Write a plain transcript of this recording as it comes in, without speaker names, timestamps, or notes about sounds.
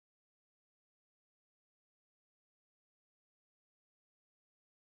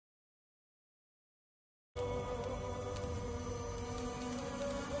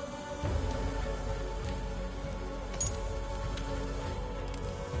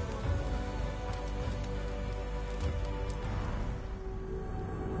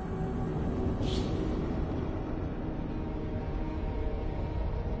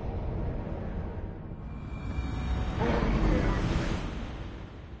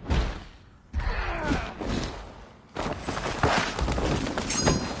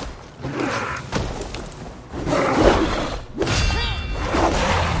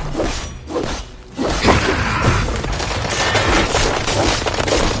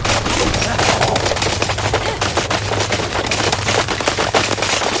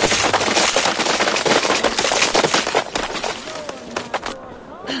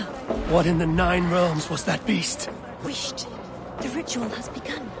What in the Nine Realms was that beast? Wished. The ritual has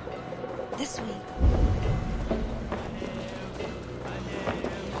begun. This way.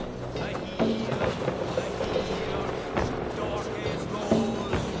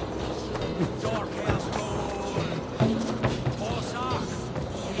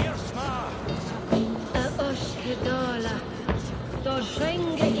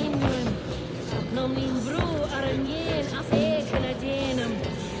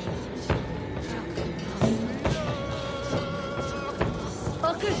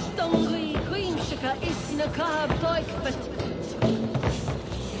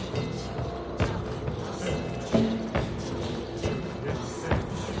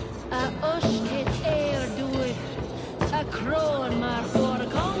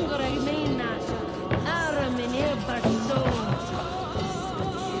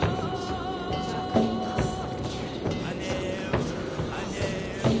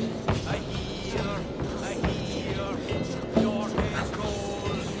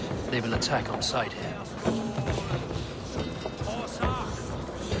 They will attack on sight here.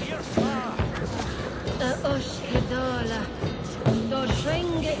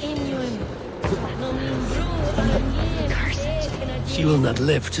 She will not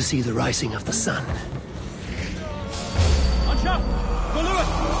live to see the rising of the sun.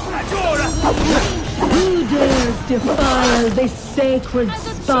 Who dares defile this sacred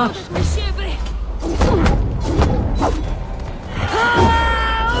spot?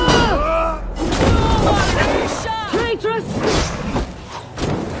 Traitress!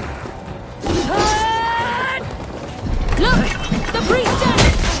 Look! The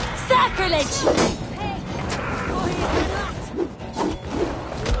priestess! Sacrilege!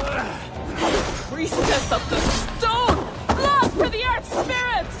 Priestess of the stone! Blood for the earth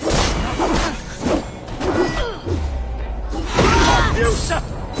spirits!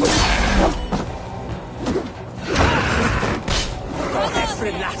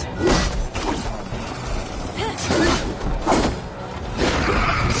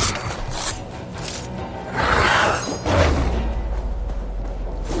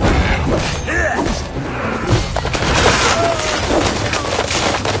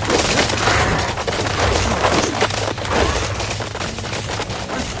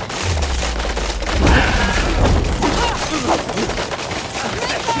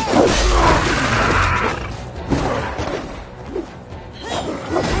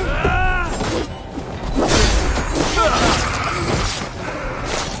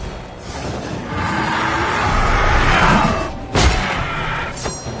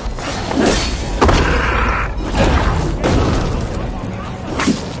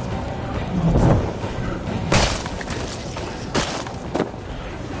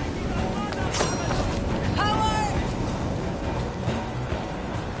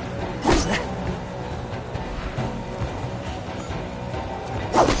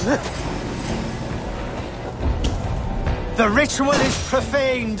 The ritual is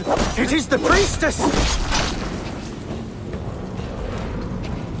profaned! It is the priestess!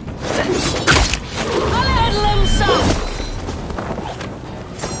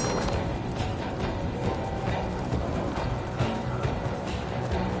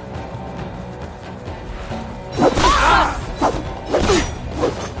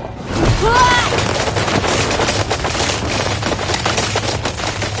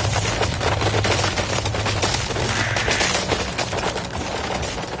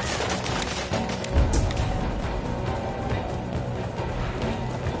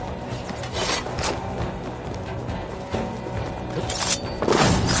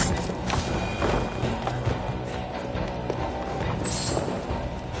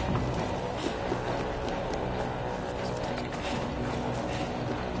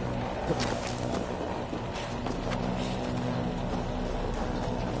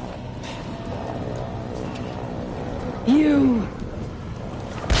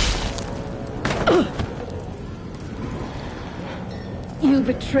 You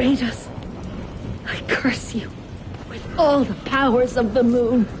betrayed us. I curse you with all the powers of the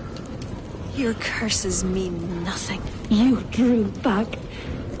moon. Your curses mean nothing. You drew back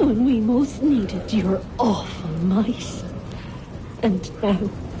when we most needed your awful might. And now...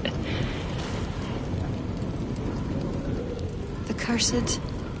 The cursed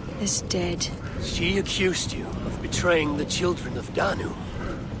is dead. She accused you of betraying the children of Danu.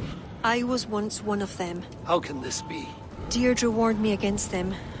 I was once one of them. How can this be? Deirdre warned me against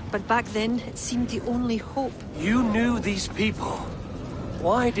them, but back then it seemed the only hope. You knew these people.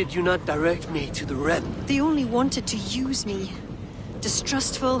 Why did you not direct me to the Ren? They only wanted to use me.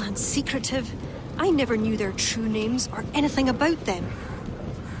 Distrustful and secretive. I never knew their true names or anything about them.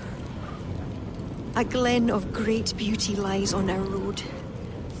 A glen of great beauty lies on our road.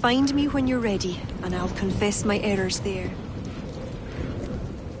 Find me when you're ready, and I'll confess my errors there.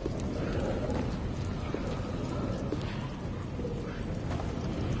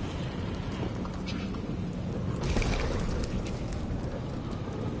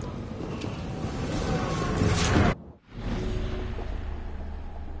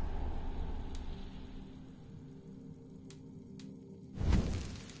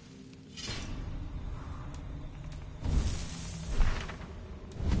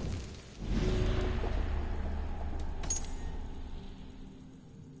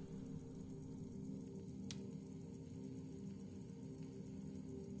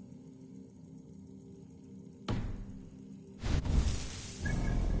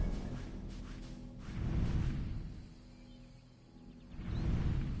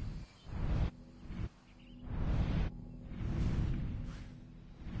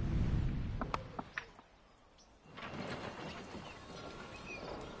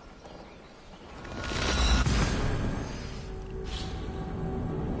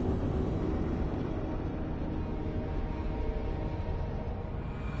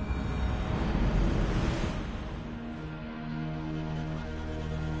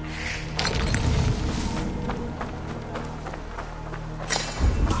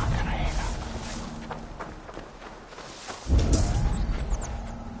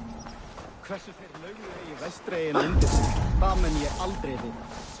 Hversu þeir lögðu eigi vestregin undir sig, það mun ég aldrei vita.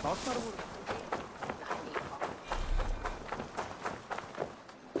 Staknar voru...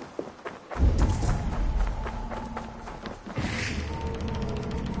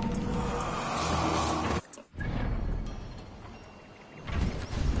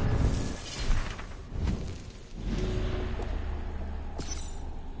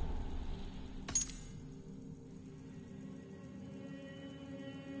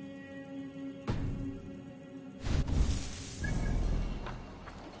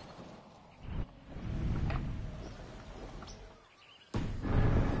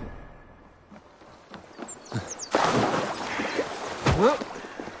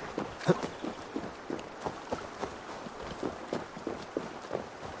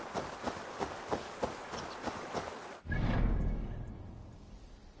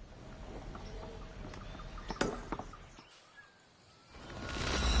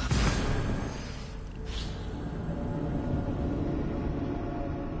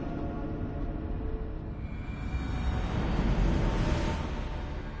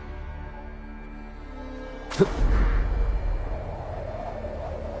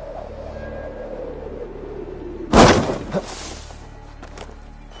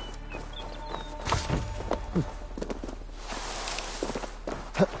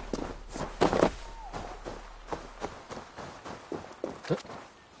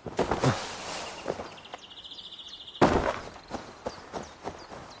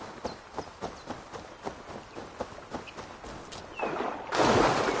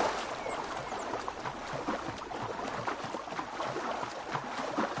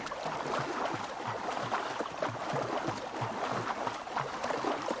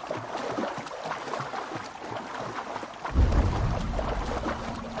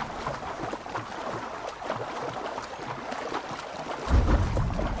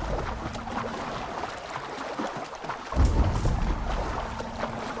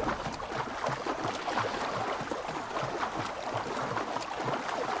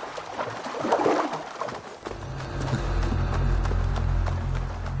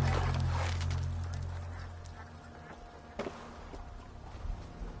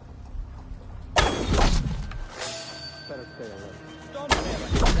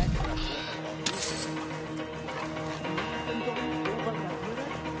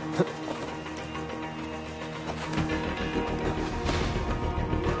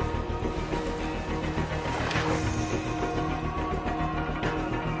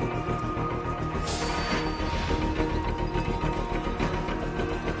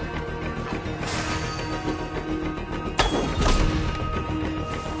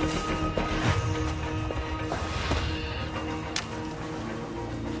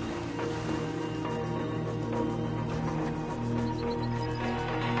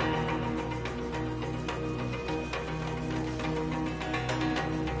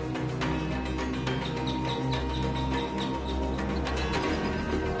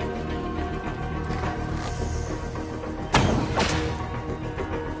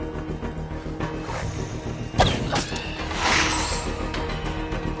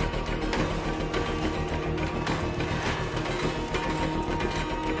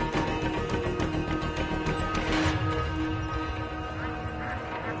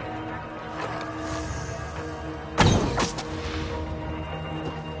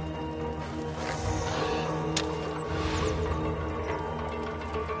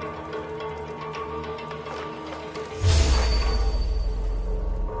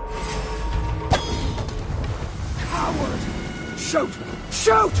 Shoot!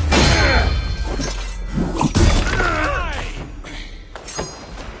 Shoot!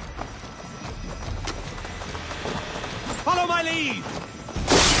 Follow my lead!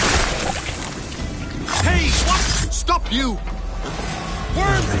 Hey, what? Stop you!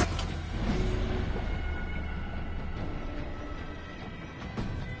 Worms!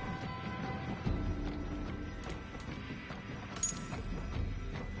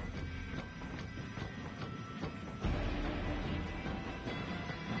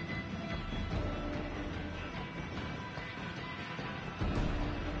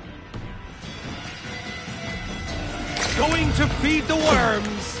 Going to feed the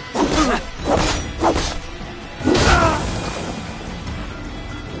worms!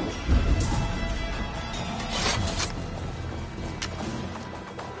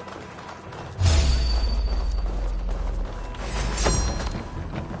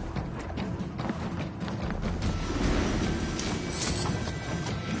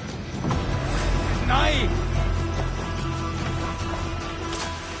 Nein!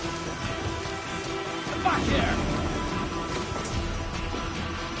 Back here!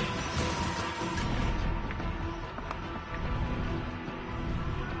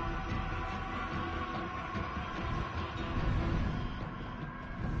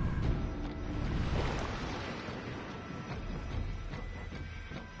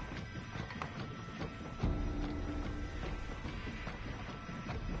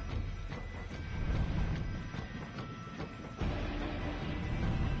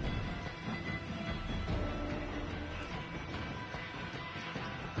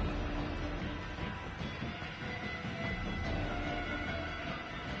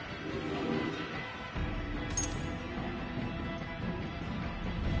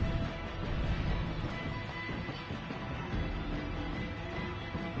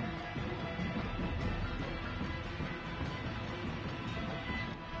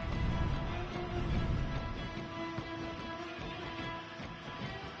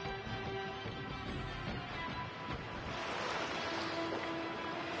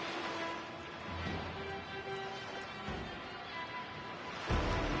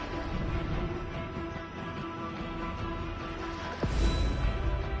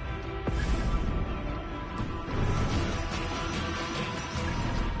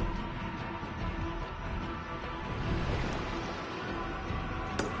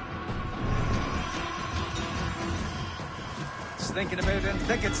 Thinking about them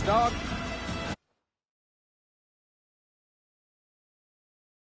tickets, dog.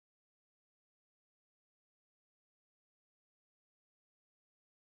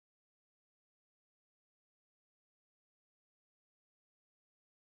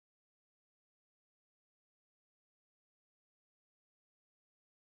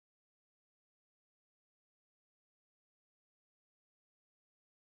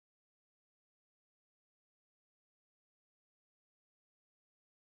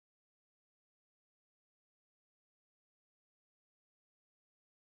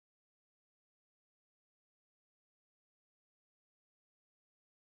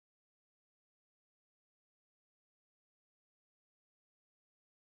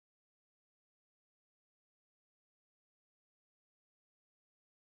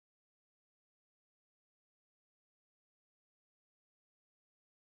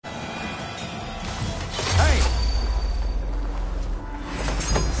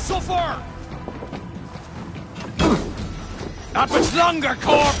 Suffer! Not much longer,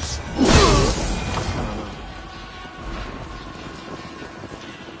 corpse!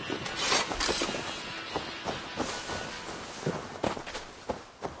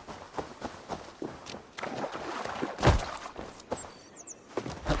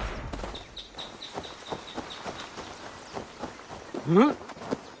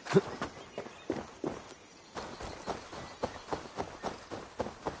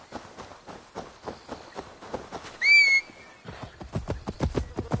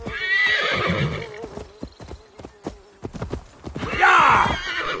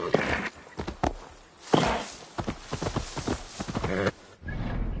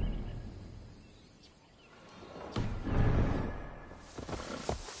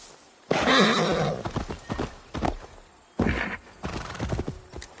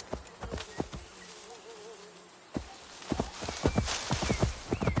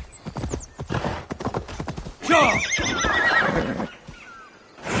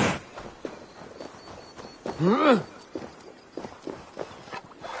 Huh?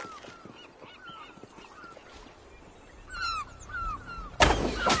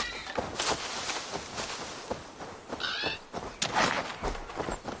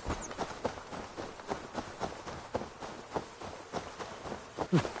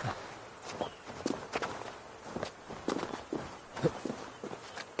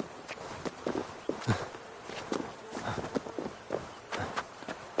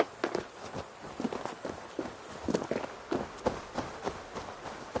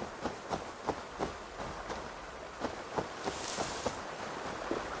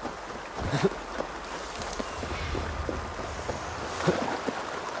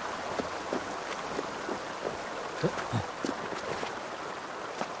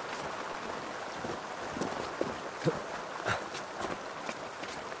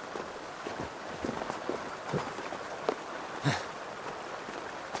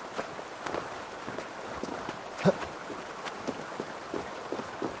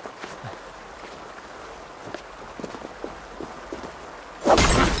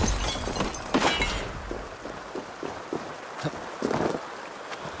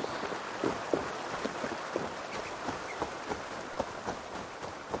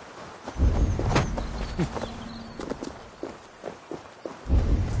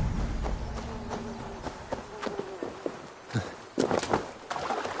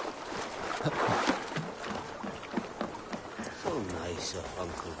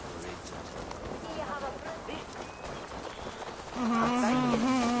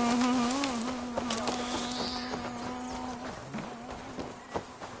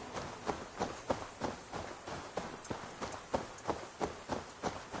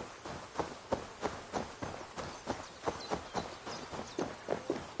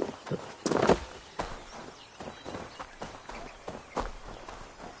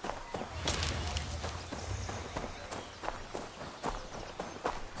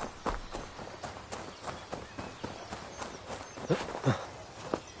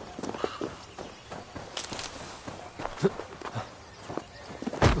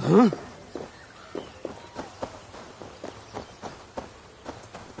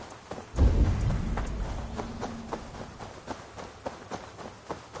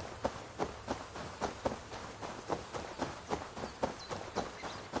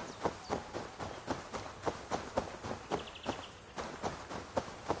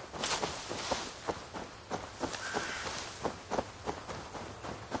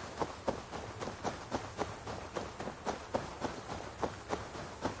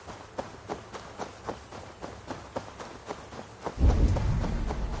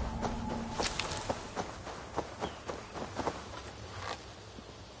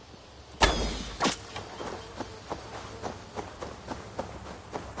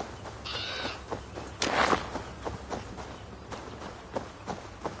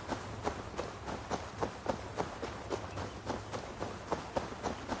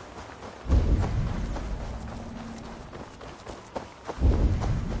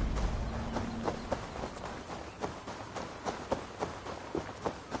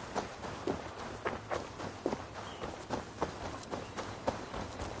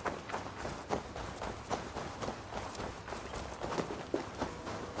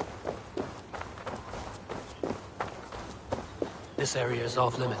 This area is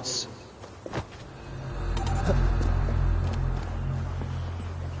off limits.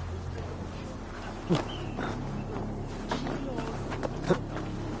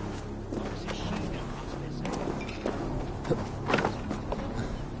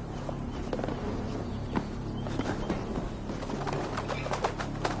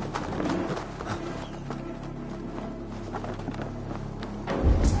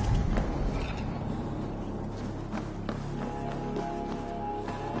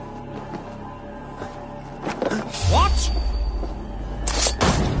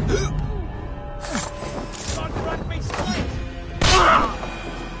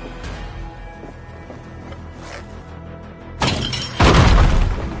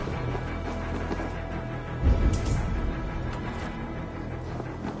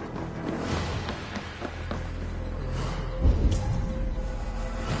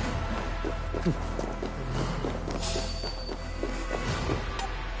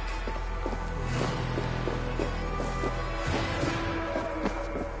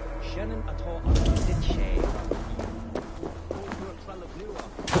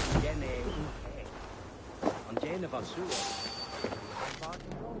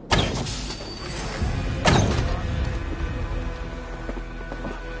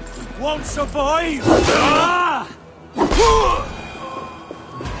 Won't survive! Ah!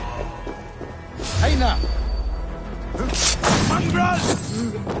 Hey now! Mongrel!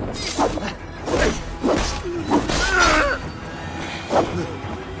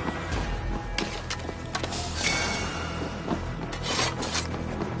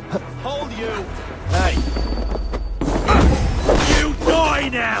 Hold you! Hey! You die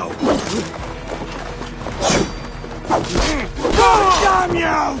now! God damn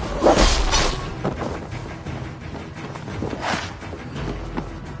you!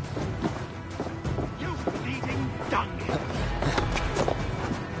 You bleeding dung!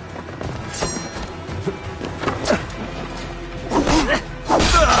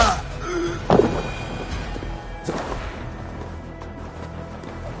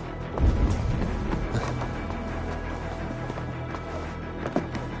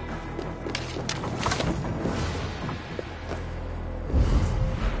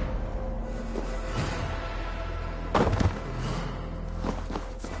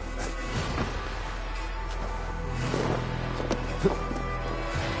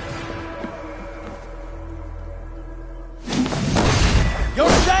 You're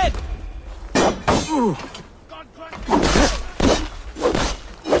dead!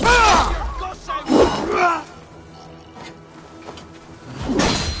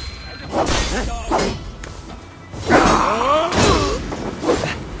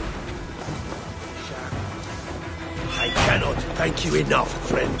 I cannot thank you enough,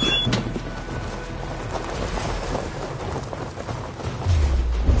 friend.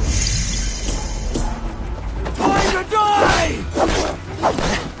 Time to die!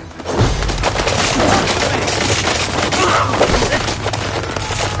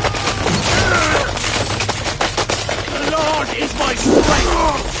 The Lord is my strength!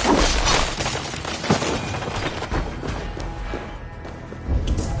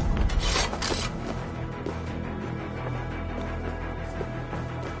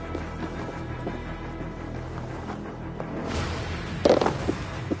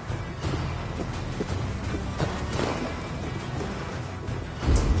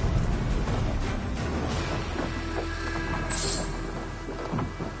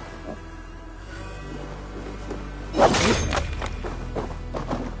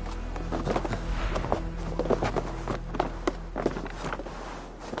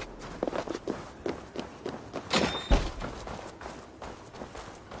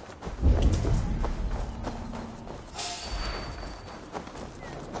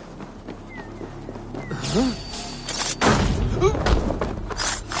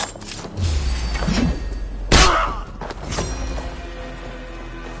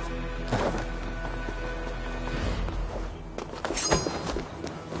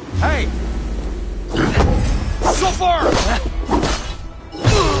 Hey! So far!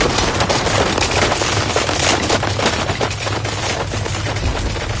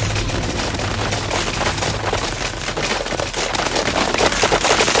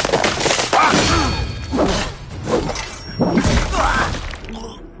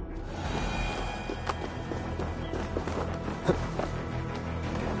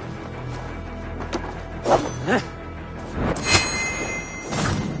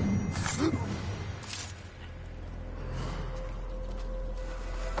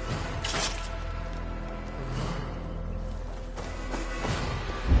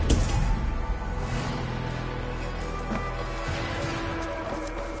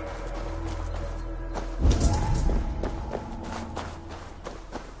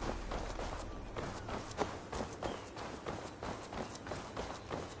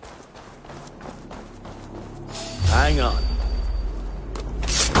 Hang on.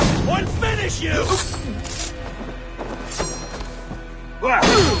 One finish you!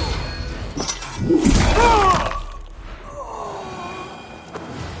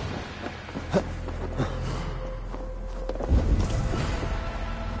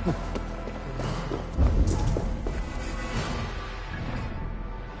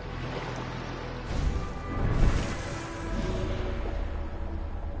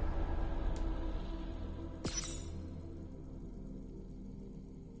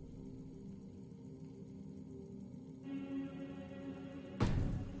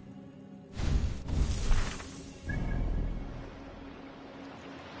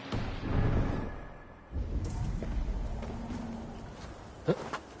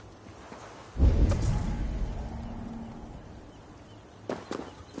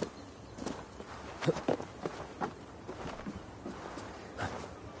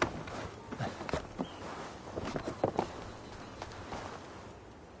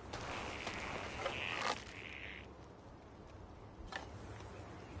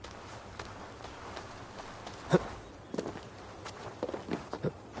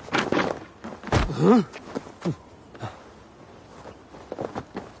 Huh?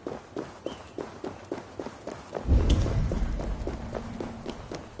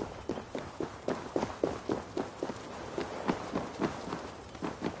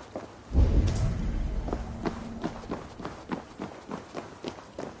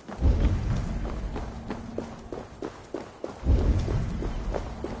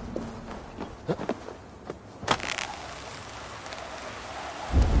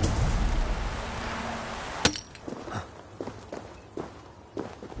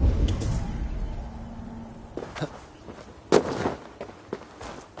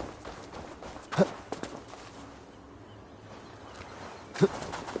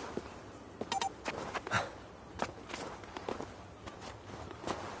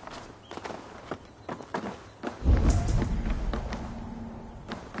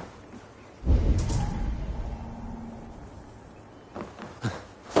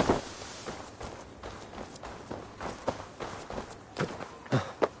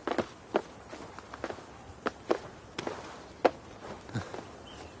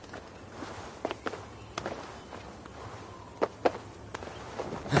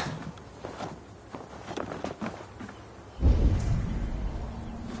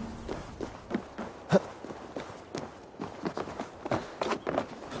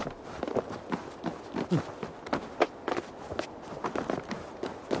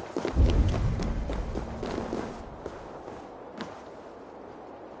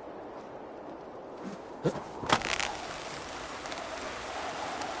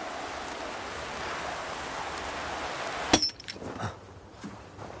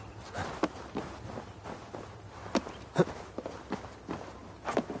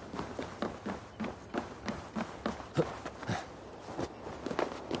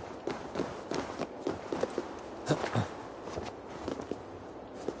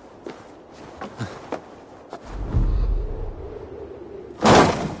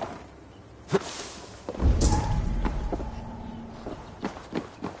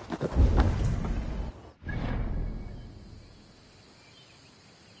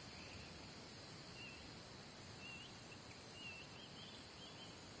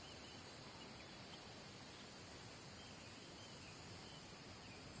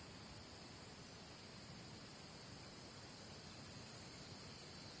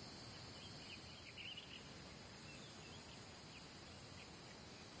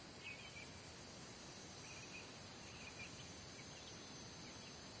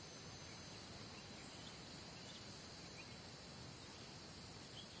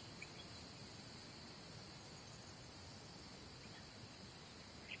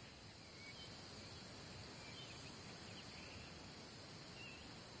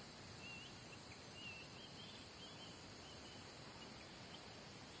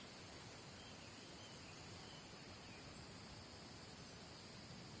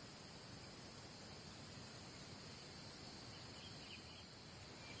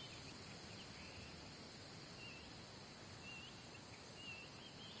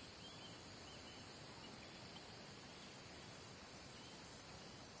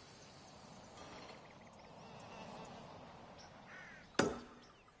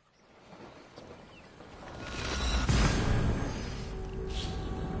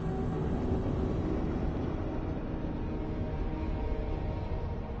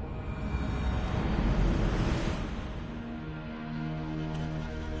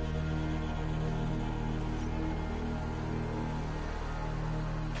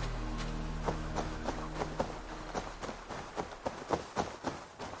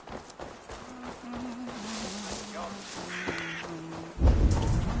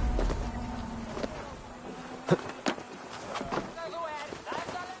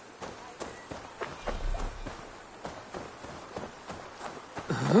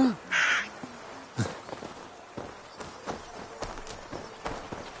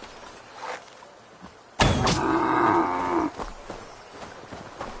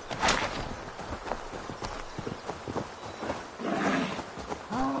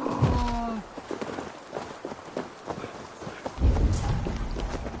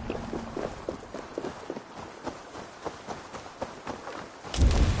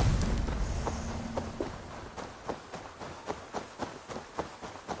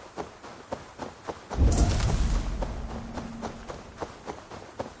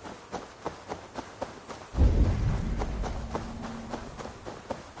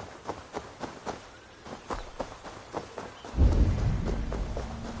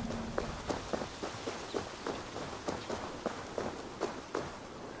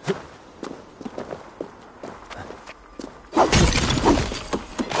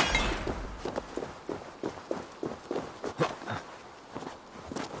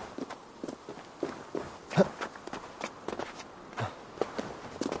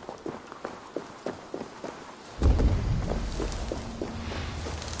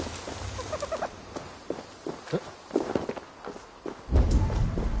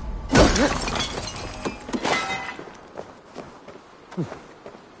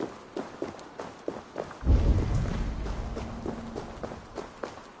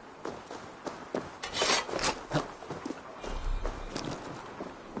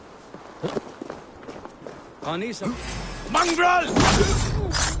 Anisa. Mongrel!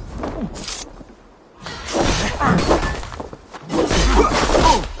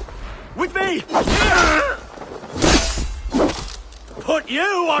 With me! Put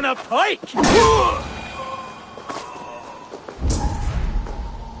you on a pike!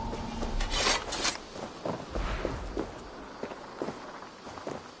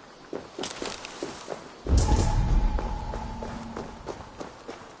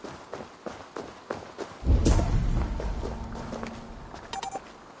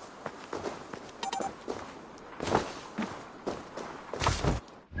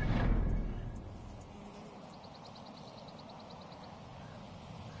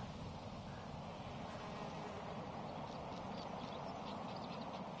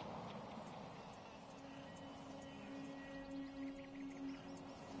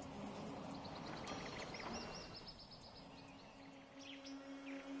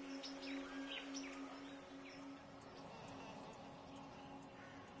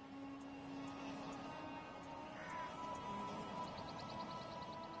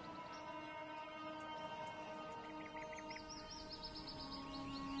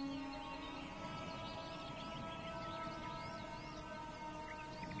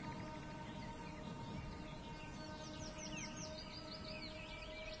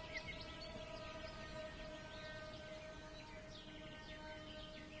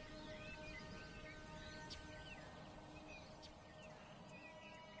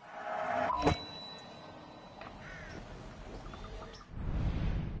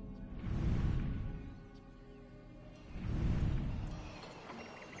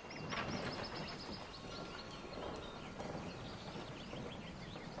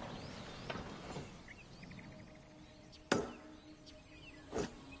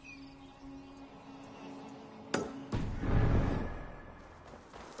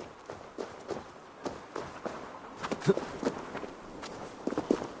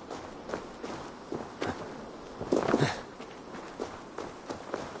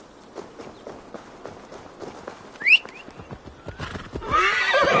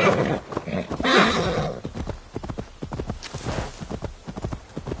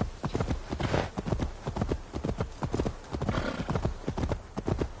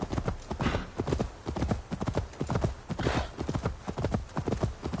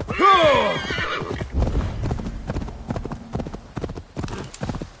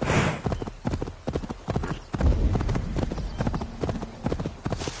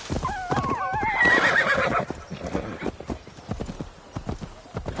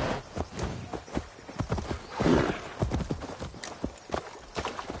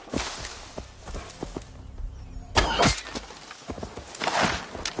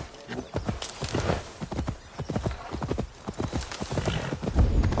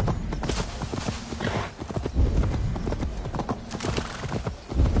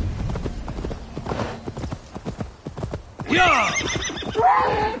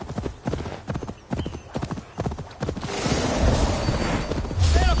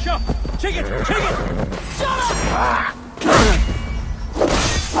 Take it! Take it! Shut up!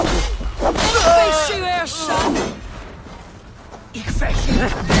 Wees u er, son! Ik vecht je!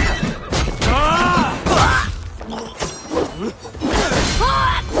 Ah!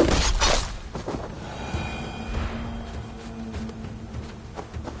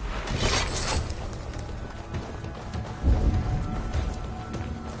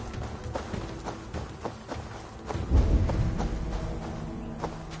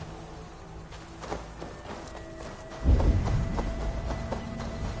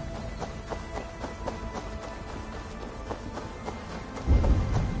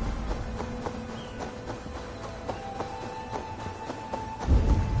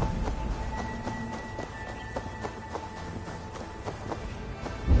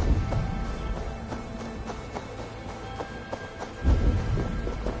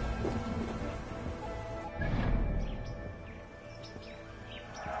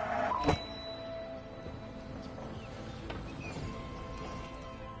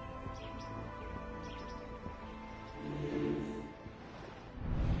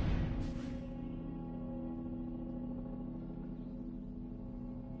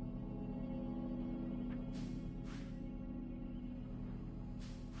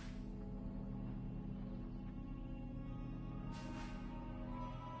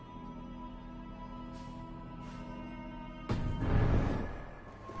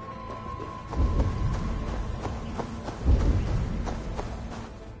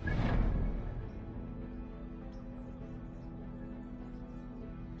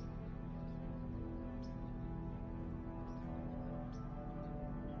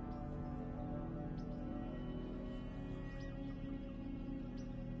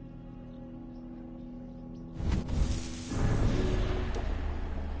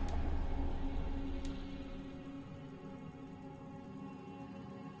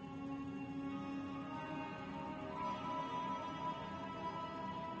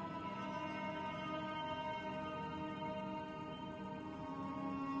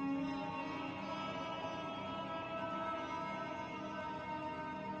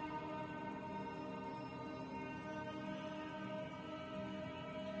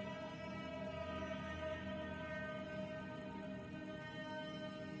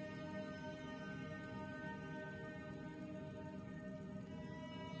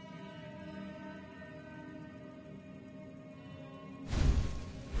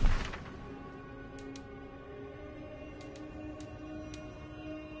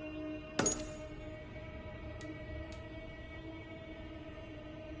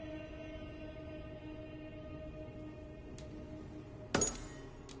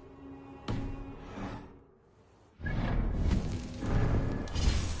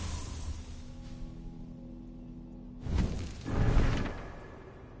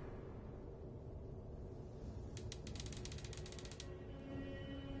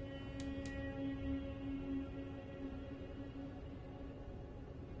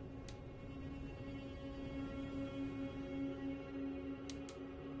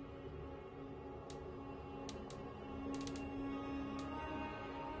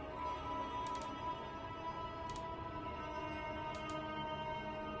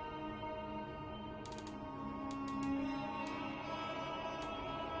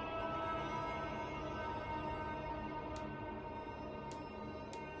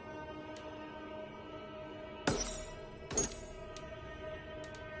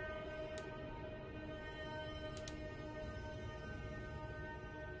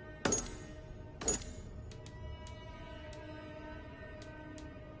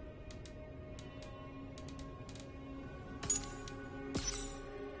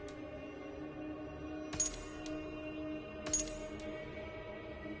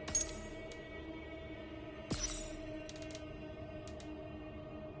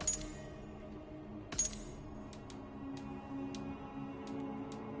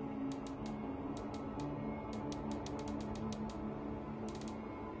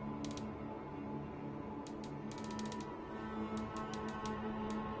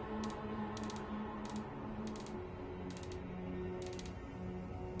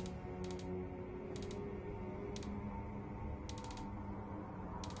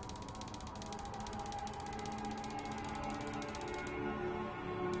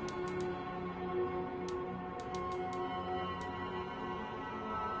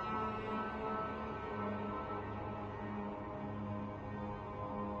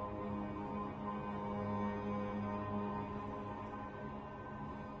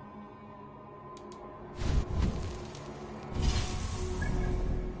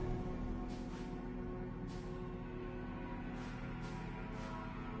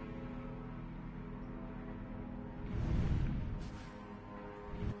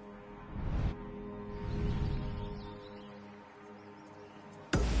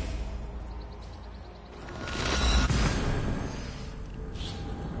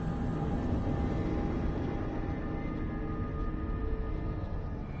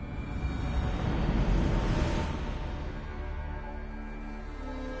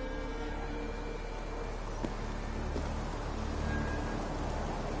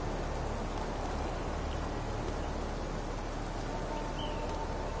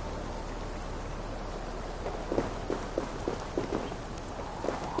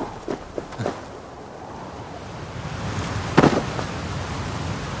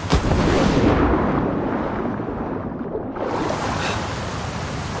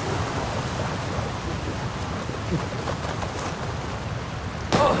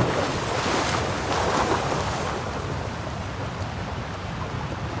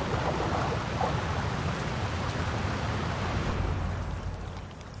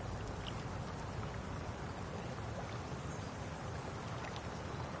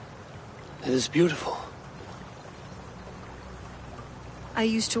 is beautiful. I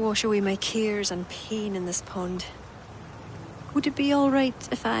used to wash away my cares and pain in this pond. Would it be all right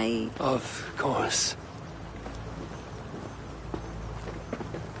if I... Of course.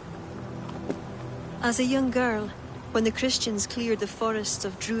 As a young girl, when the Christians cleared the forests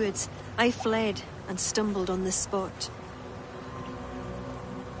of druids, I fled and stumbled on this spot.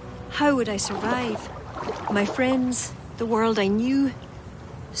 How would I survive? My friends, the world I knew?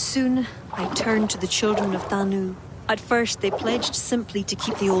 Soon, I turned to the children of Danu. At first, they pledged simply to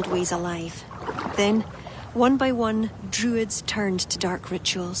keep the old ways alive. Then, one by one, druids turned to dark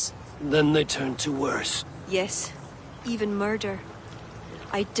rituals. Then they turned to worse. Yes, even murder.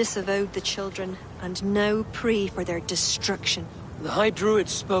 I disavowed the children, and now pray for their destruction. The High Druid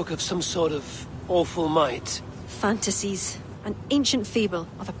spoke of some sort of awful might. Fantasies, an ancient fable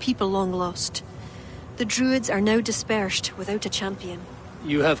of a people long lost. The druids are now dispersed without a champion.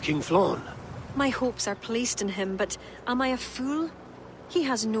 You have King Flawn. My hopes are placed in him, but am I a fool? He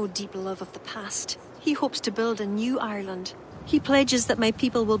has no deep love of the past. He hopes to build a new Ireland. He pledges that my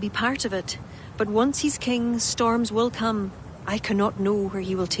people will be part of it. But once he's king, storms will come. I cannot know where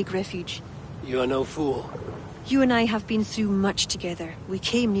he will take refuge. You are no fool. You and I have been through much together. We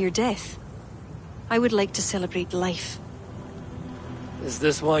came near death. I would like to celebrate life. Is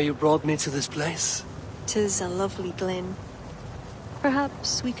this why you brought me to this place? 'Tis a lovely glen.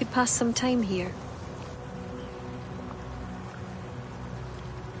 Perhaps we could pass some time here.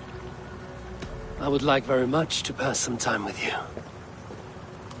 I would like very much to pass some time with you.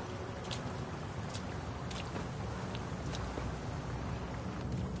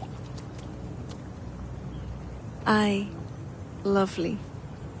 Aye. Lovely.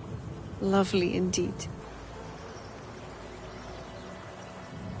 Lovely indeed.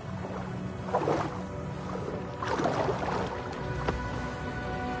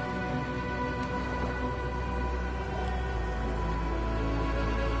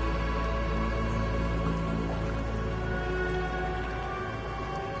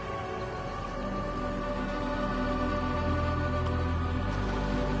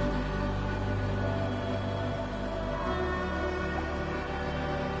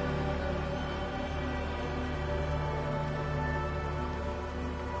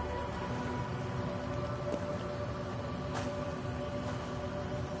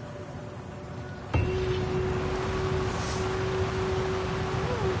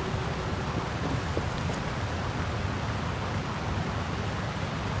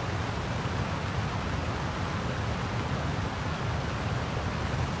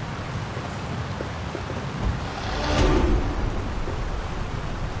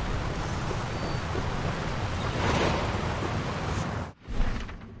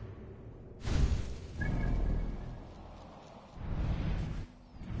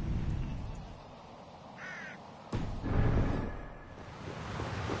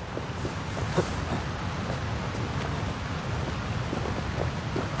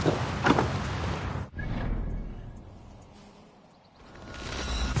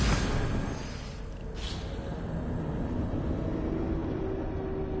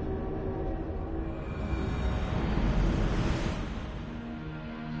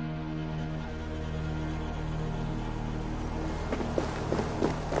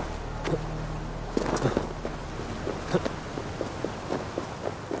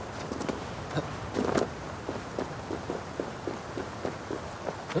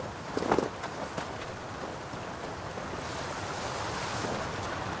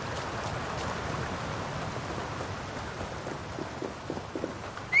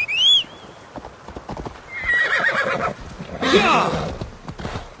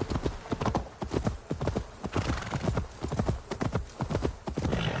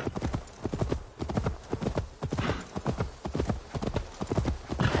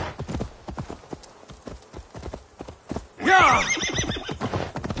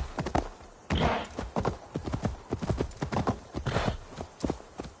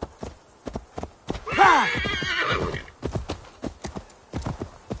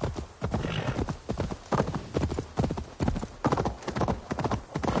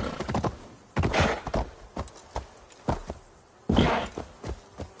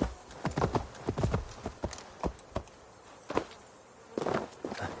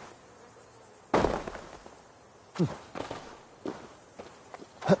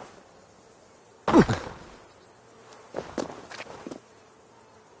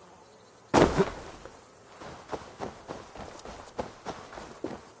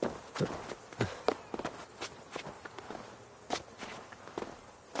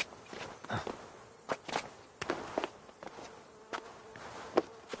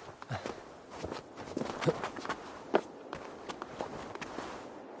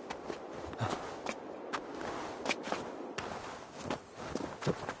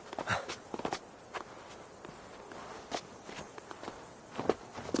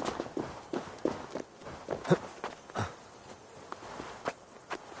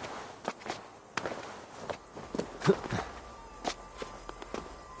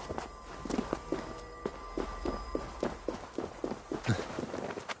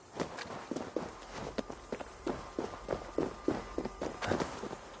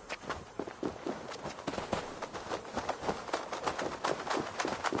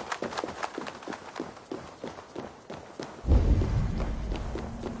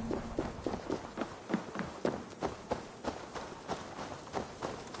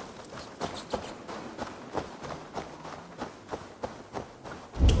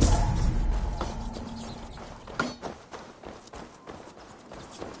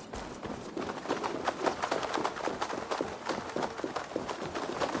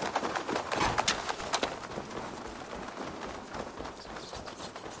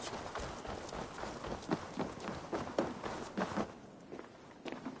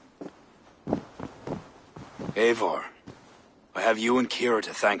 Eivor, I have you and Kira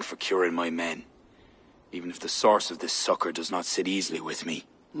to thank for curing my men, even if the source of this succor does not sit easily with me.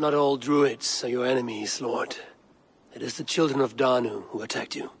 Not all druids are your enemies, Lord. It is the children of Danu who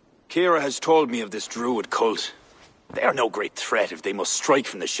attacked you. Kira has told me of this druid cult. They are no great threat if they must strike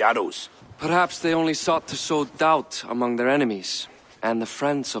from the shadows. Perhaps they only sought to sow doubt among their enemies, and the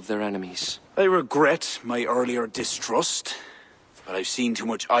friends of their enemies. I regret my earlier distrust, but I've seen too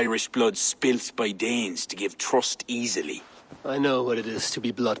much Irish blood spilt by Danes to give trust easily. I know what it is to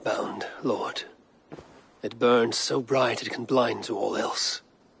be bloodbound, Lord. It burns so bright it can blind to all else.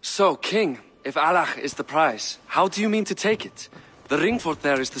 So, King, if Alach is the prize, how do you mean to take it? The ring fort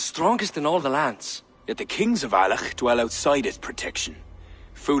there is the strongest in all the lands. Yet the kings of Alach dwell outside its protection,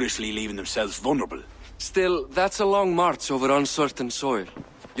 foolishly leaving themselves vulnerable. Still, that's a long march over uncertain soil.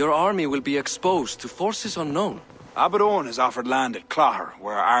 Your army will be exposed to forces unknown. Abaddon has offered land at Clogher,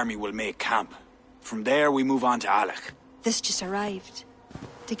 where our army will make camp. From there, we move on to Alach. This just arrived.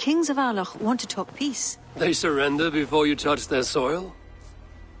 The kings of Alach want to talk peace. They surrender before you touch their soil?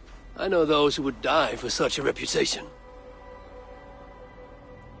 I know those who would die for such a reputation.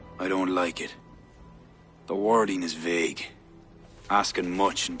 I don't like it. The wording is vague. Asking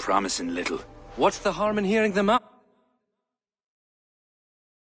much and promising little. What's the harm in hearing them out?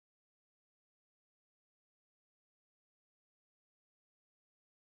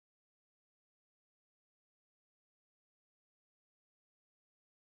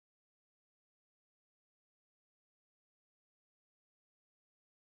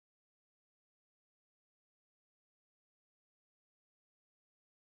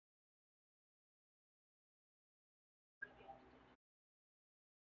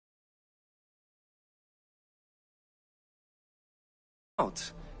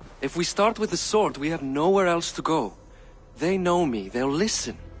 If we start with the sword, we have nowhere else to go. They know me, they'll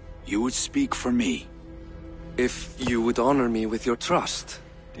listen. You would speak for me. If you would honor me with your trust.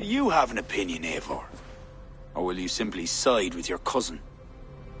 Do you have an opinion, Eivor? Or will you simply side with your cousin?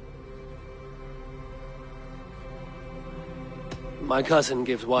 My cousin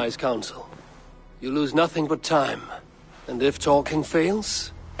gives wise counsel. You lose nothing but time. And if talking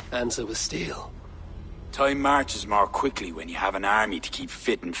fails, answer with steel. Time marches more quickly when you have an army to keep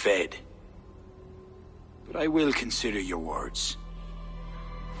fit and fed. But I will consider your words.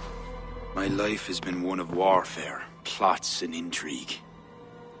 My life has been one of warfare, plots and intrigue.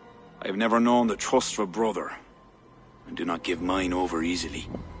 I have never known the trust of a brother, and do not give mine over easily.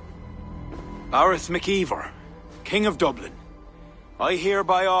 Arith MacIver, King of Dublin, I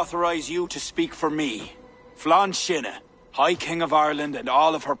hereby authorize you to speak for me, Flann Sinna, High King of Ireland and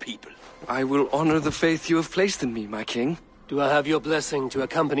all of her people. I will honor the faith you have placed in me, my king. Do I have your blessing to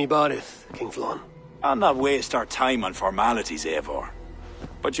accompany Barith, King Flann? I'll not waste our time on formalities, Eivor.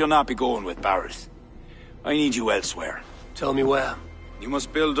 But you'll not be going with Barith. I need you elsewhere. Tell me where. You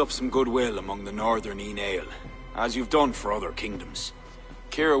must build up some goodwill among the northern Aile, as you've done for other kingdoms.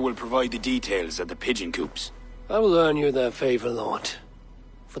 Kira will provide the details at the pigeon coops. I will earn you their favor, Lord,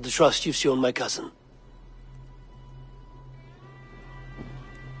 for the trust you've shown my cousin.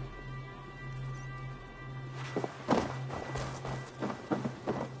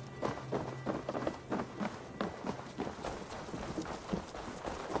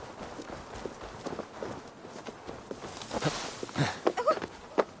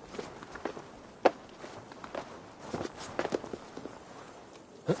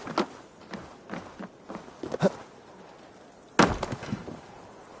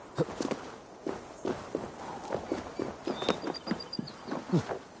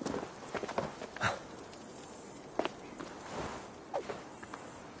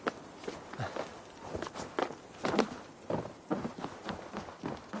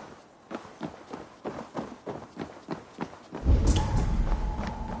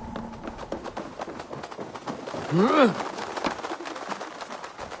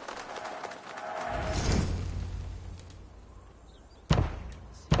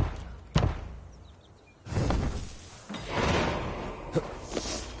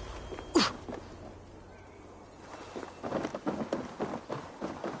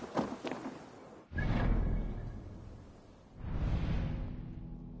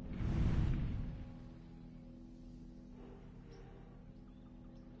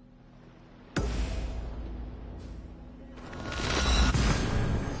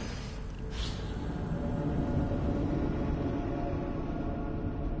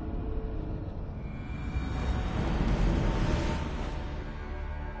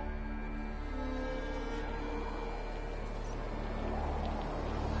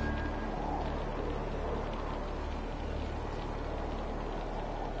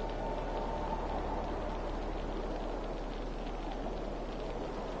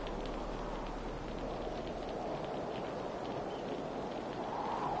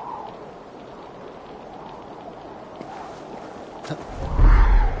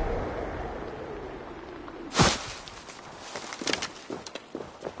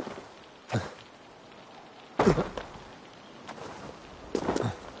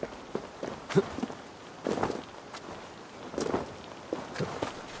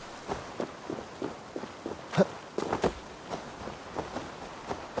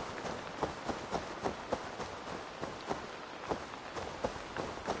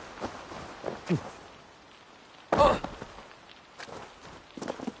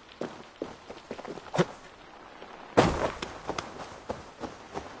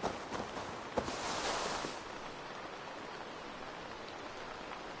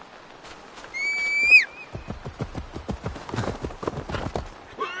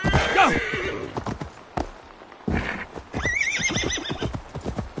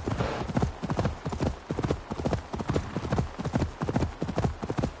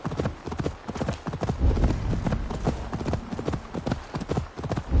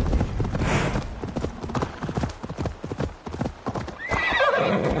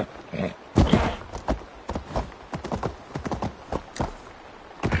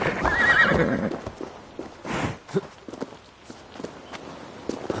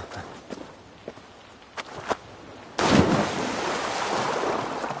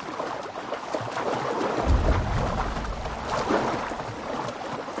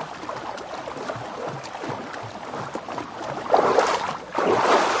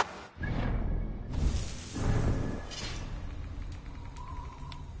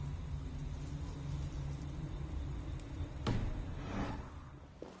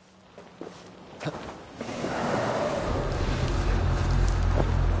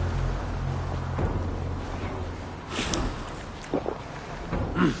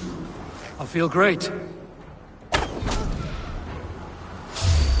 I feel great. It's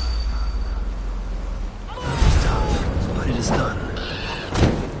tough, but it is done.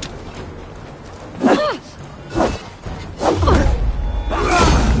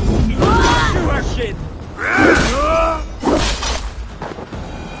 You are shit!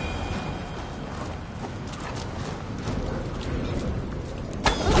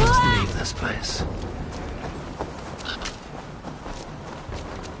 Let's leave this place.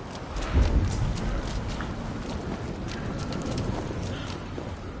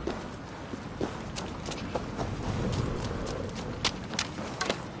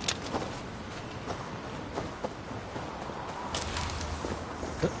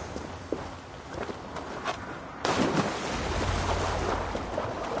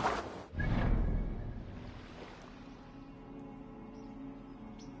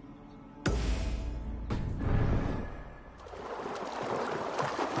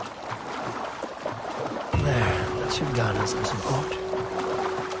 That should garner some support.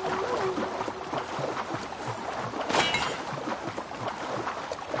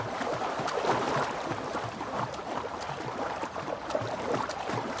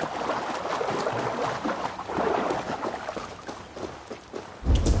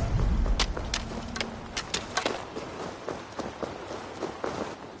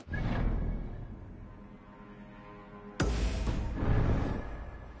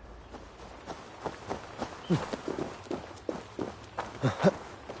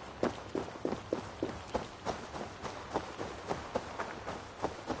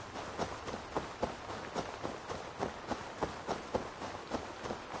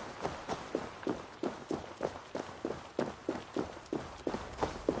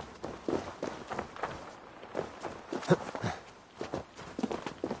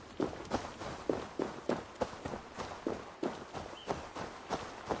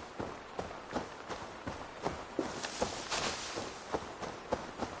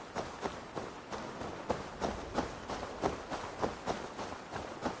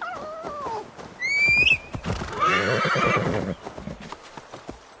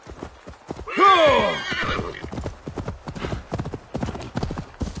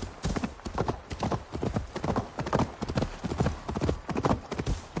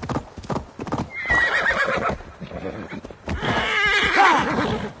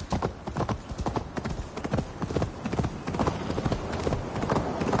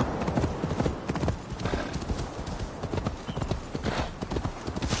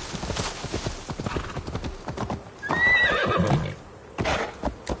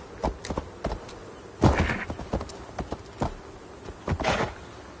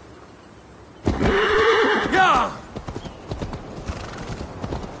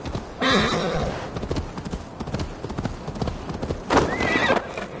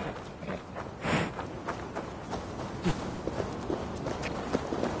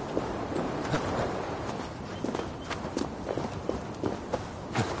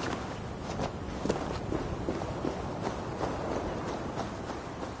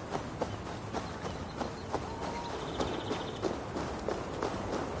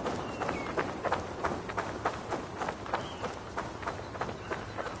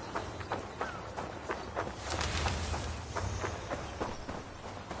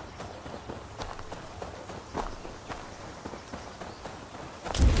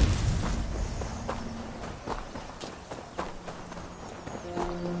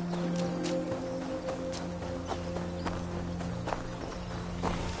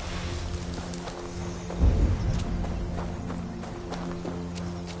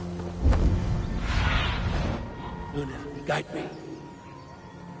 Guide me.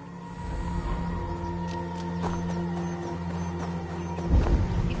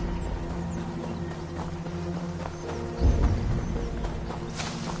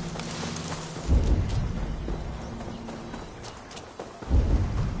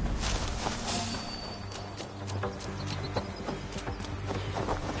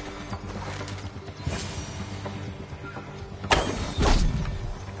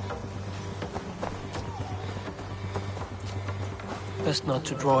 Best not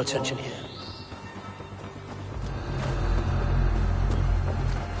to draw attention here.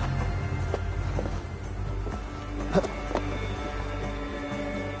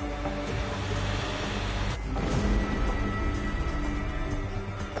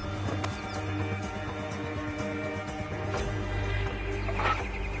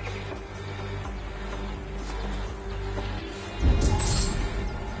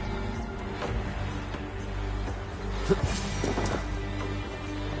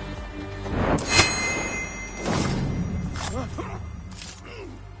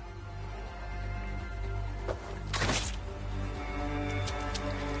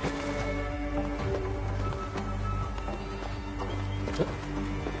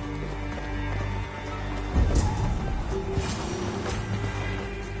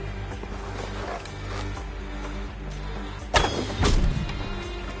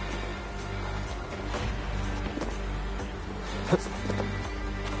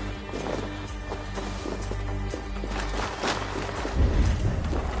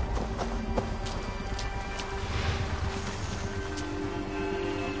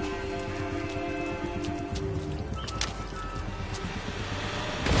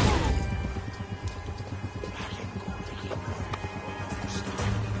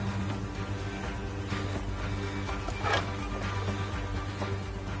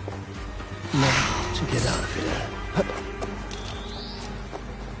 Now to get out of here.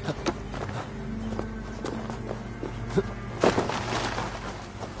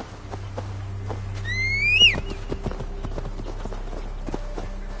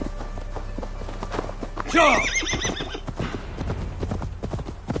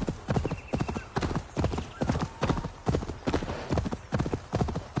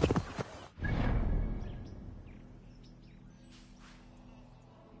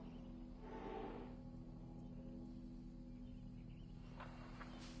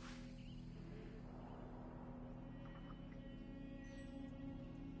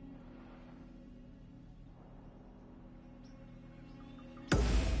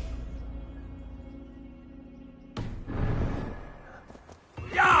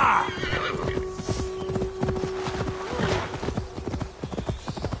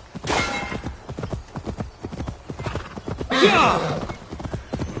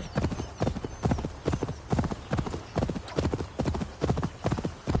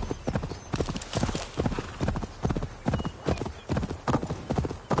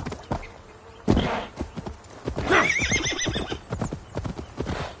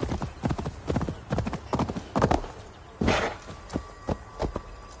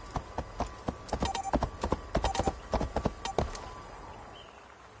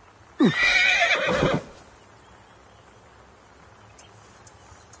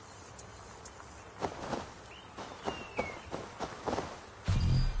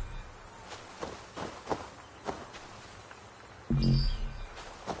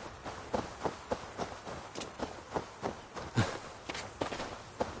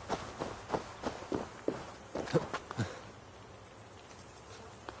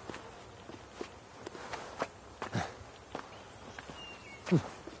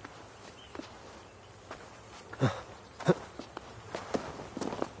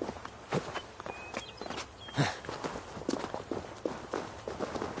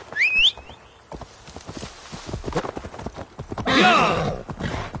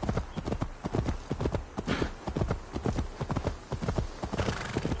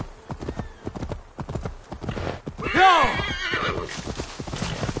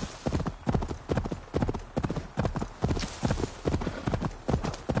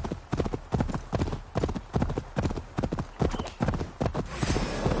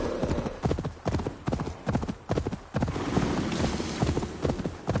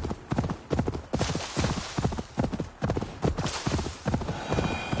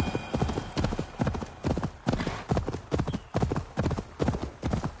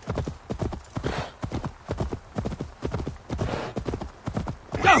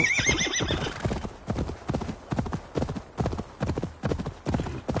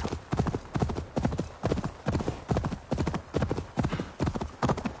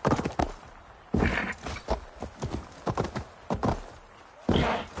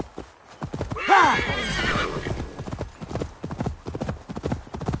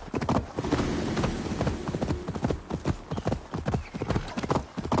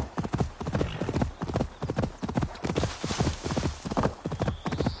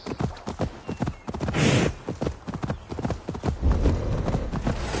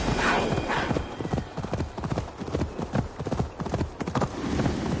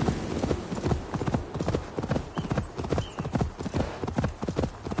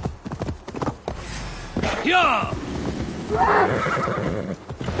 Ja!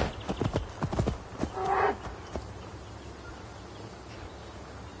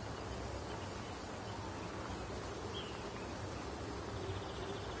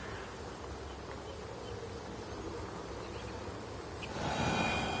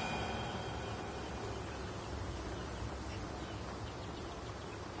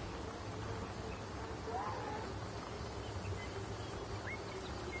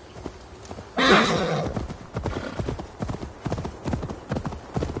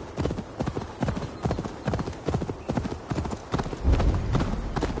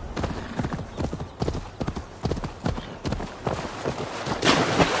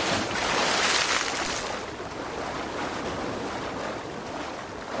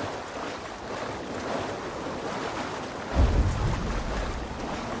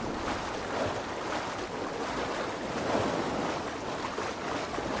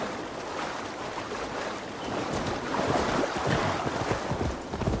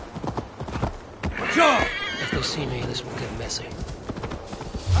 If they see me, this will get messy.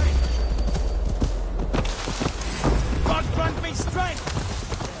 God grant me strength!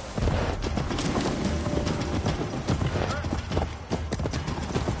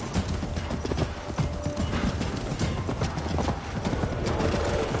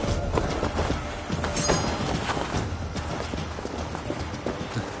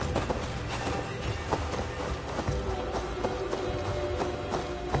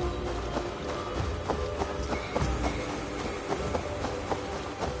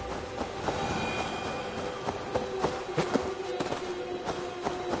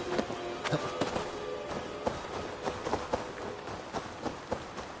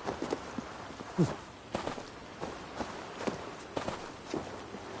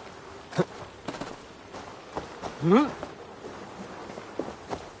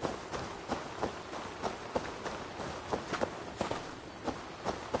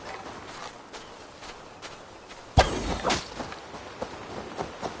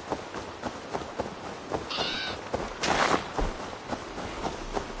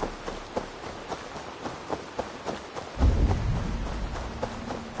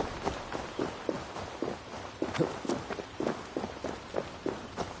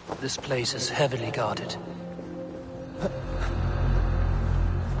 This place is heavily guarded.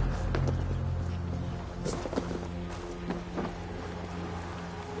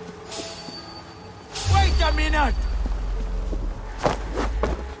 Wait a minute!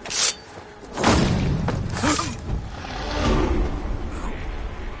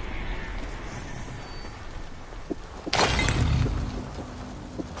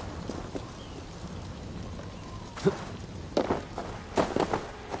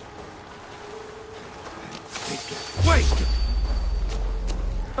 Wait!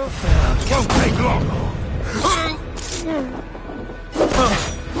 Won't take long!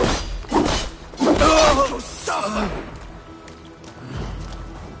 To suffer!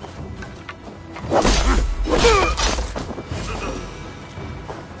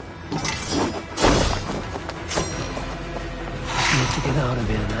 Need to get out of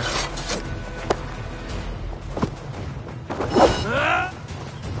here now.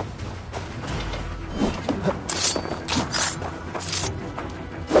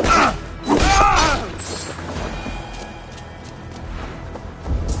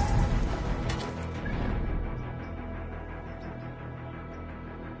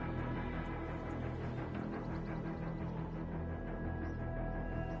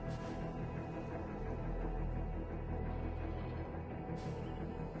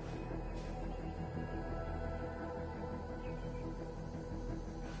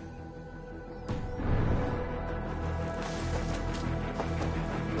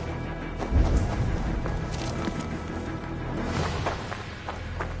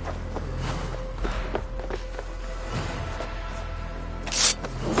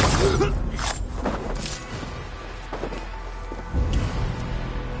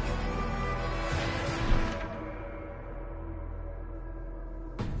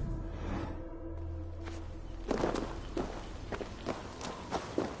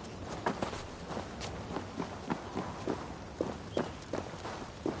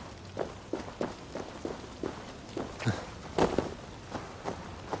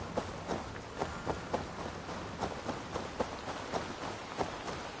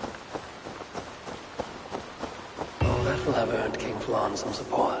 Will have earned King Flan some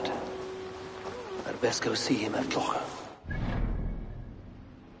support. I'd best go see him at Clocher.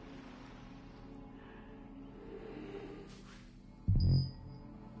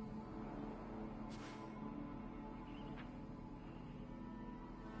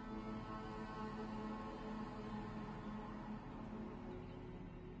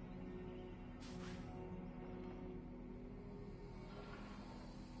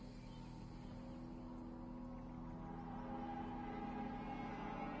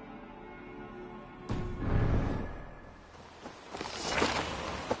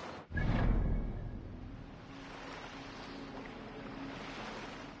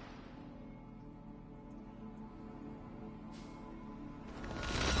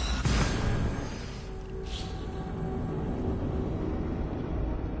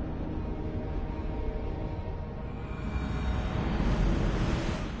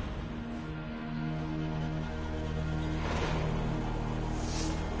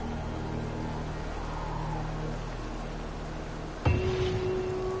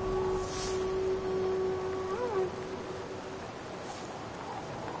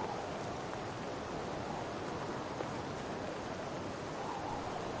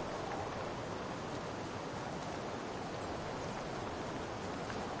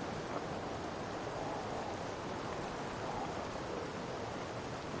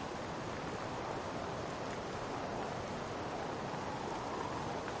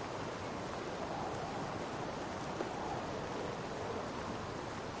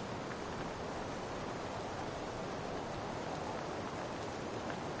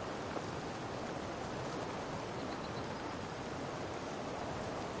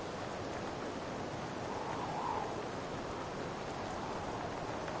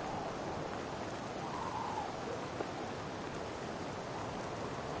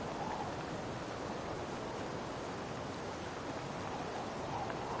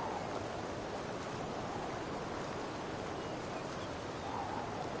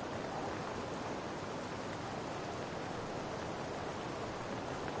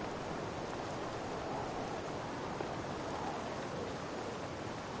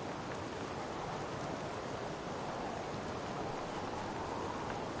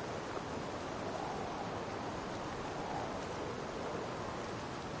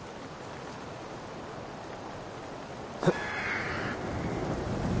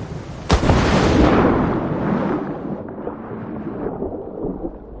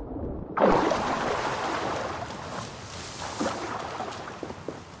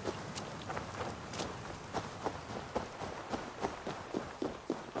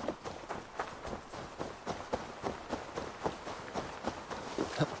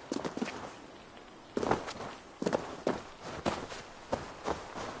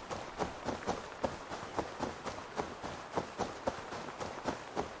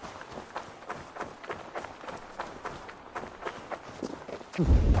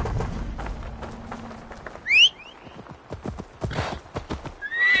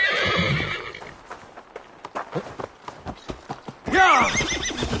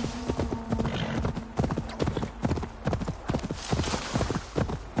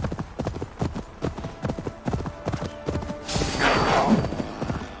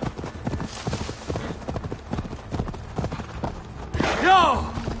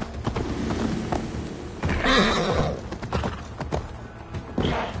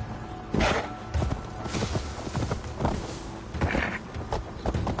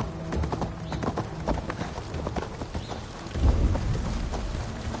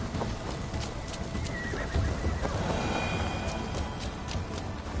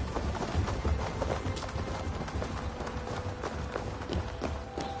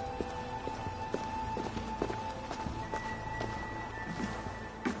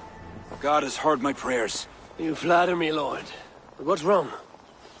 God has heard my prayers. You flatter me, Lord. But what's wrong?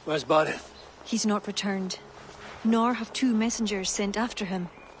 Where's Bodith? He's not returned. Nor have 2 messengers sent after him.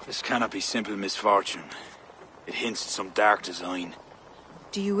 This cannot be simple misfortune. It hints at some dark design.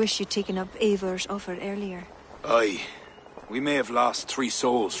 Do you wish you'd taken up Eivor's offer earlier? Aye. We may have lost 3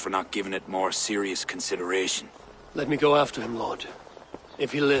 souls for not giving it more serious consideration. Let me go after him, Lord.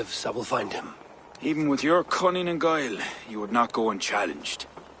 If he lives, I will find him. Even with your cunning and guile, you would not go unchallenged.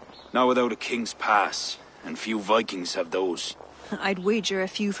 Not without a king's pass, and few Vikings have those. I'd wager a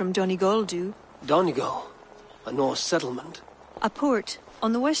few from Donegal do. Donegal? A Norse settlement? A port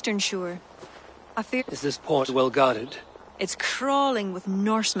on the western shore. I fear Is this port well guarded? it's crawling with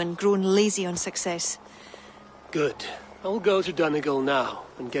Norsemen grown lazy on success. Good. I'll go to Donegal now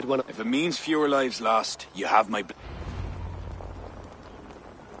and get one. If it means fewer lives lost, you have my...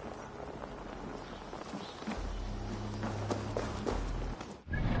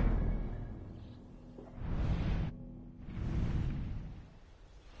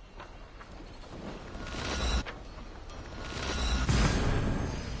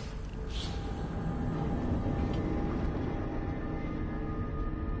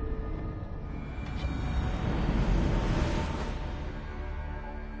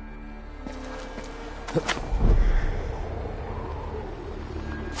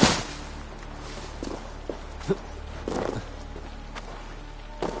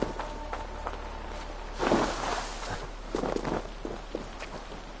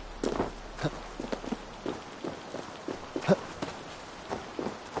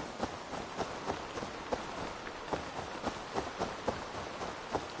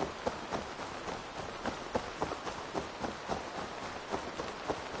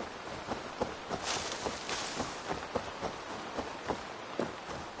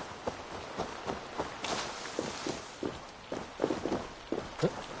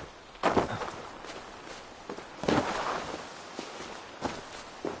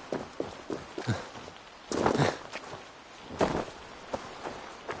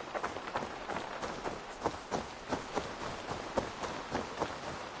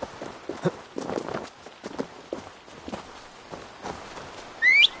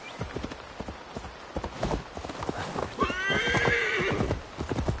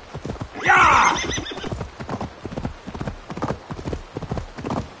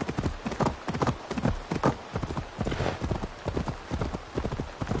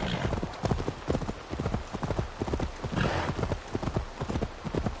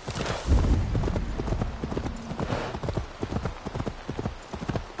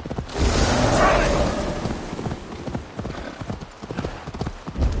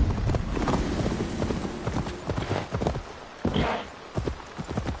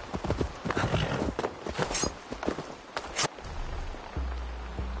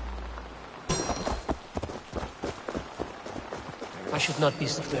 I should not be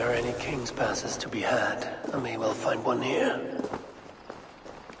if there are any king's passes to be had. I may well find one here.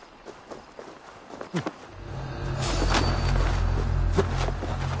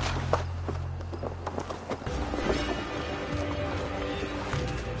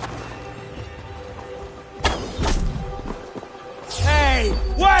 Hey!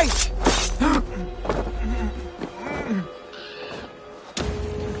 Wait!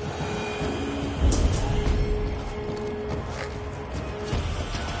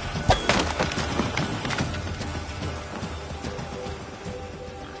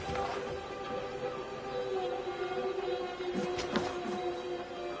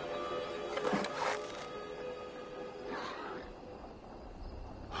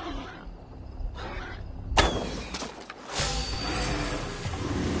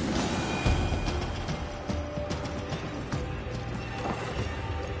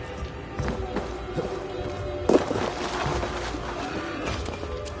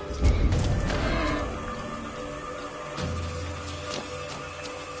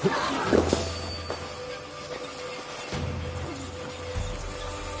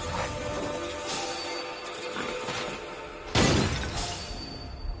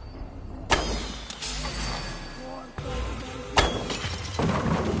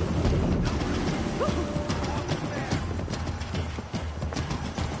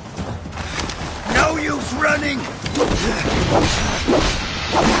 running!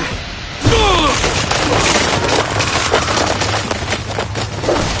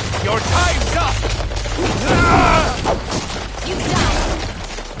 Your time's up! You die!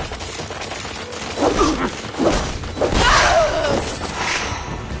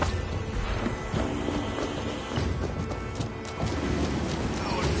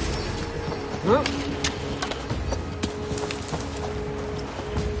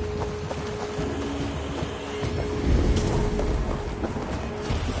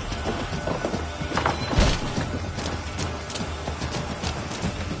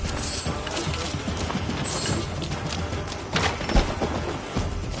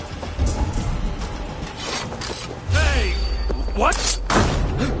 What?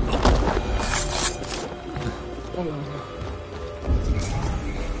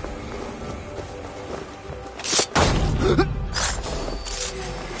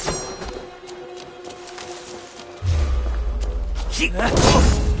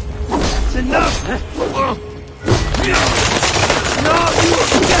 That's enough!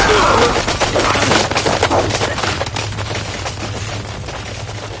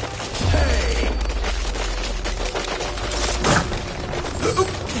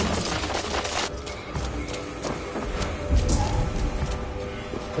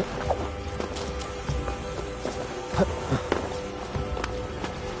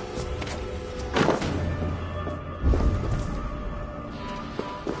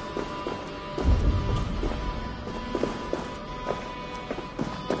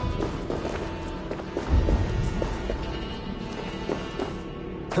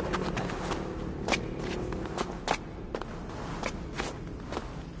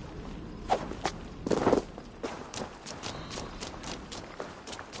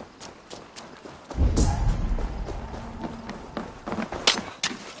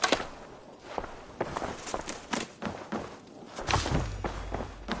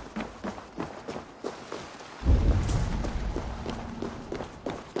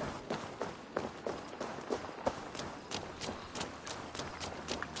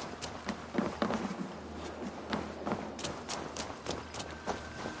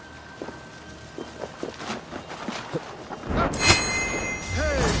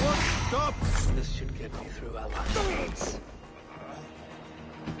 This should get me through Allah's gates.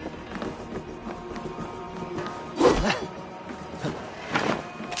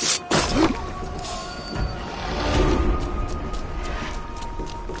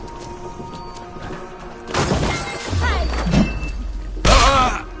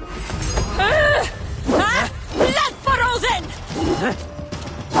 Blood frozen!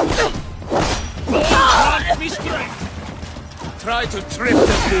 Grant me strength! Try to trip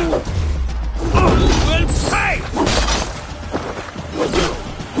the fool! Will pay!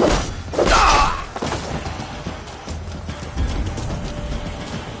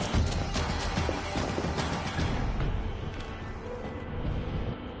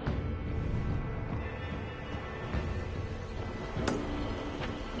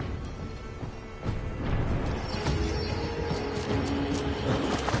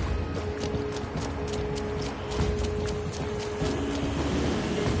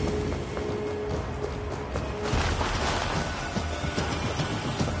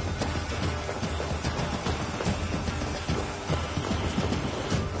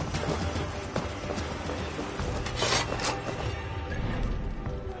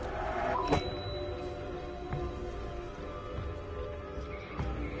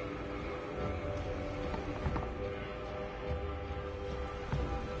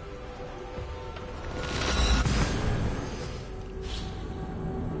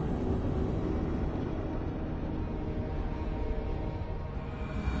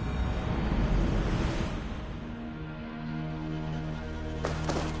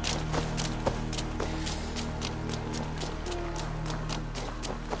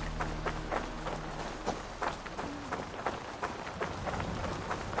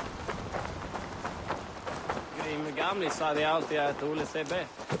 Gamli sa de alltid att Ole ser bättre.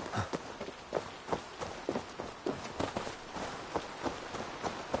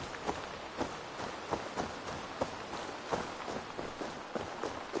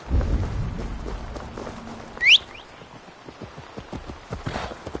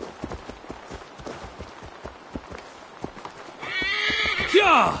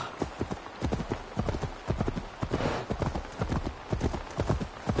 Ja!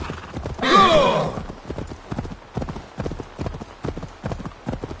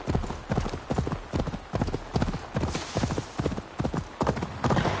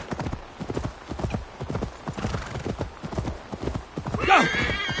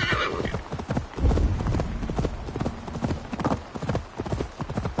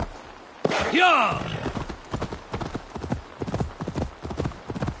 Yeah!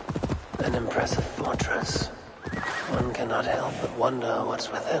 An impressive fortress. One cannot help but wonder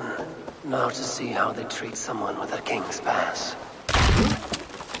what's within. Now to see how they treat someone with a king's pass.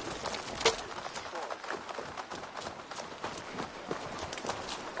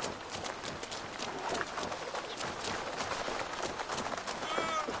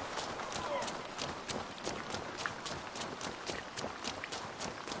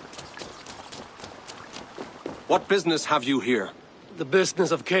 What business have you here? The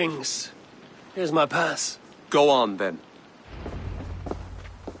business of kings. Here's my pass. Go on, then.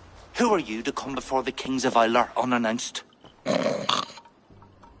 Who are you to come before the kings of Ilar unannounced?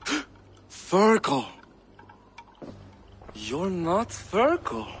 Fergal. You're not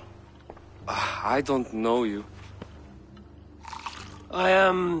Fergal. I don't know you. I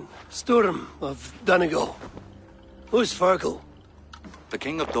am Sturm of Donegal. Who's Fergal? The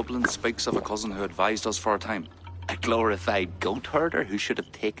King of Dublin speaks of a cousin who advised us for a time. A glorified goat herder who should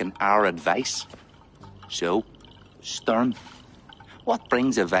have taken our advice. So, Sturm, what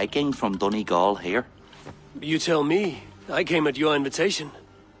brings a Viking from Donegal here? You tell me. I came at your invitation.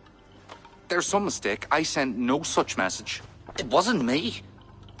 There's some mistake. I sent no such message. It wasn't me.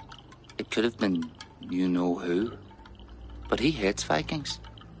 It could have been you-know-who. But he hates Vikings.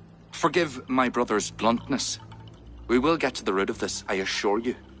 Forgive my brother's bluntness. We will get to the root of this, I assure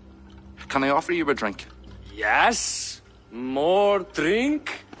you. Can I offer you a drink? Yes? More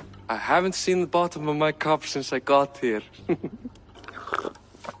drink? I haven't seen the bottom of my cup since I got here.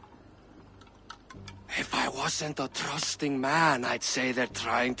 If I wasn't a trusting man, I'd say they're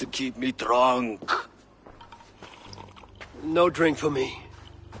trying to keep me drunk. No drink for me.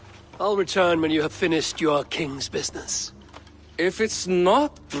 I'll return when you have finished your king's business. If it's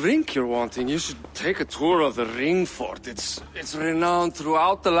not drink you're wanting, you should take a tour of the ring fort. It's renowned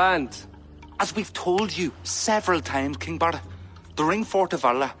throughout the land. As we've told you several times, King Barda, the ring fort of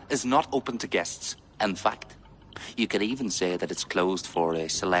Arla is not open to guests. In fact, you could even say that it's closed for a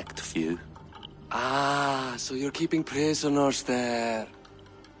select few. Ah, so you're keeping prisoners there.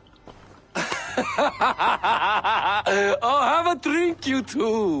 Oh, have a drink, you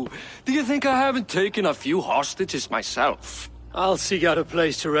two. Do you think I haven't taken a few hostages myself? I'll seek out a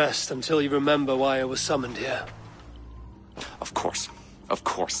place to rest until you remember why I was summoned here. Of course. Of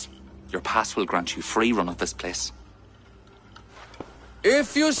course. Your pass will grant you free run of this place.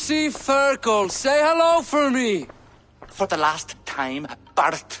 If you see Fergal, say hello for me. For the last time,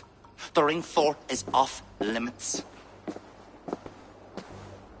 Bart, the ring fort is off limits.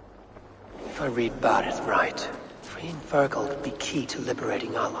 If I read Barrett right, freeing Fergal would be key to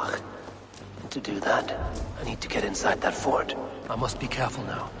liberating Allah. And to do that, I need to get inside that fort. I must be careful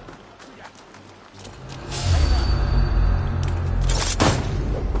now.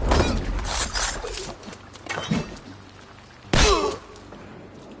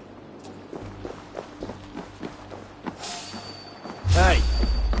 Hey!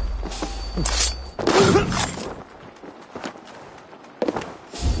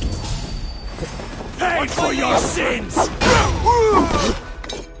 Pay for your sins!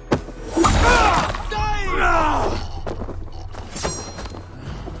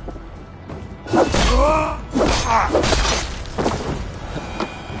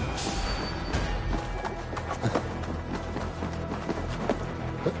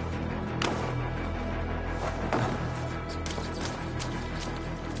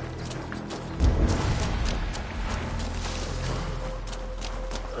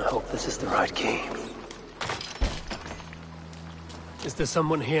 I hope this is the right key. Is there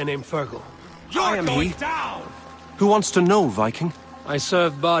someone here named Fergal? You're going down! Who wants to know, Viking? I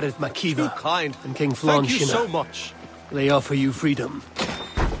serve Bardet Makiva Too kind. and King Thank you Lonewolfshinobi. so much. They offer you freedom.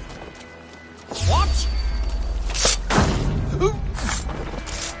 What?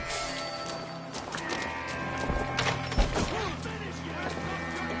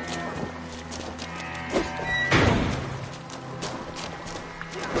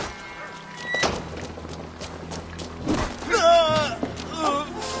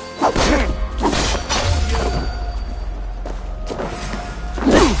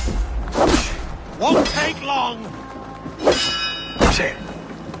 Won't take long.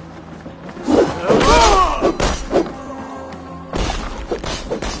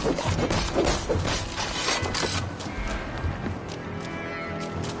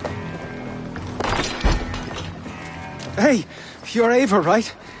 Hey, you're Ava,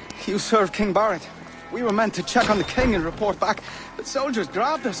 right? You served King Barrett. We were meant to check on the king and report back, but soldiers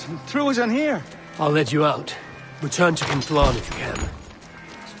grabbed us and threw us in here. I'll let you out. Return to King Flann if you can.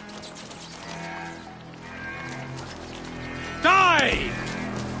 Die!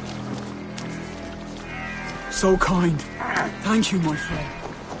 So kind. Thank you, my friend.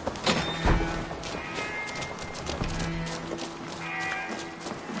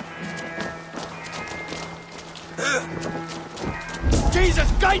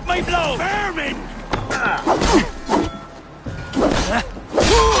 Jesus, guide my blow! Vermin!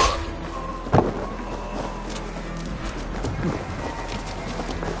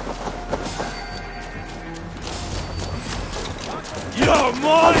 You're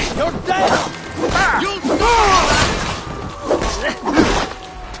mine! You're dead! You'll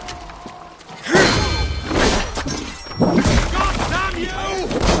God damn you!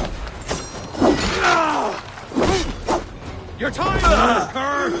 Your time is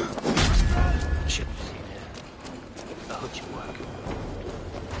Kerr! Shit. The hood should work.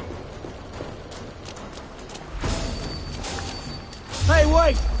 Hey,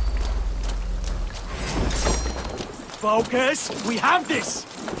 wait! Focus! We have this!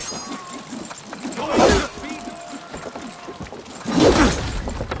 Go on your feet!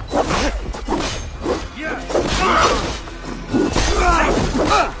 Yeah!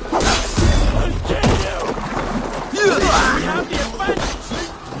 I'll get you! We have the advantage!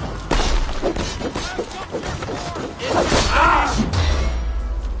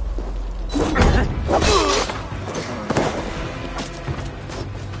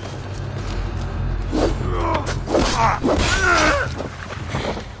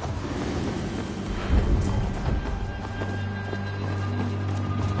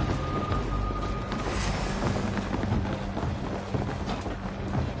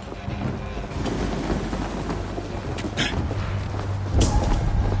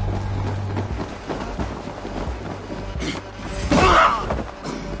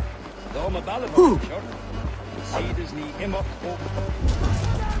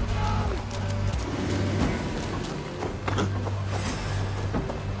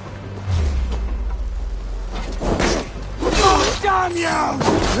 Damn you!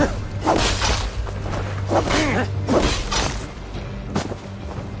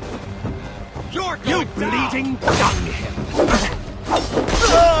 You're you bleeding dunghill!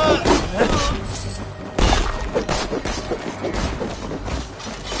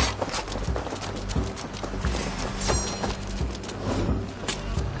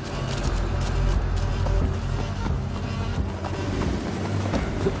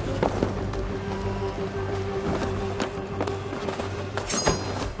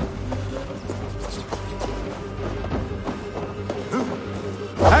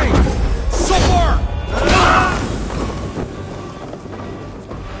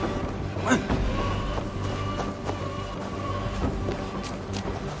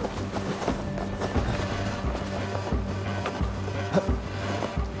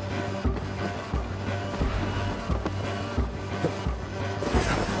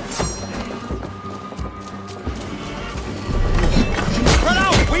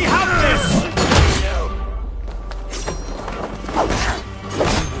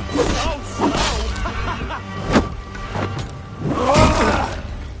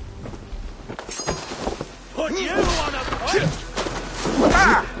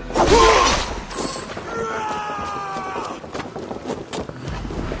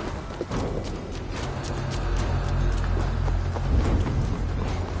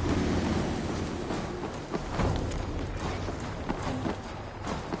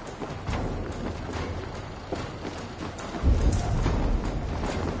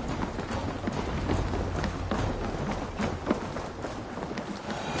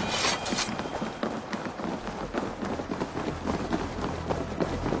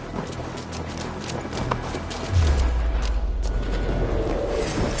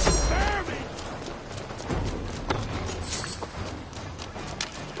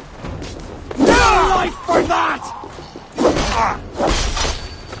 For that!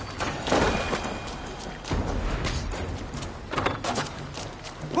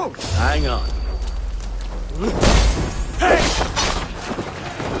 Hang on. Hey!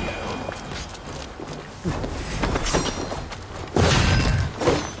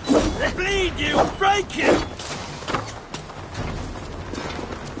 Bleed you! Break you!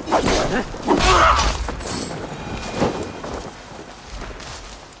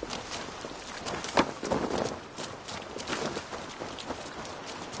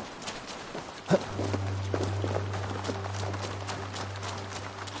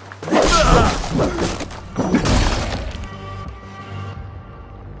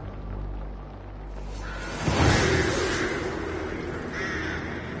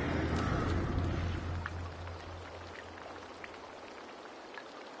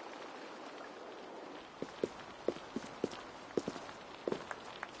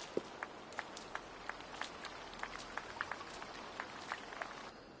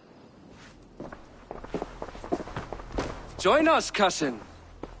 Join us, cousin.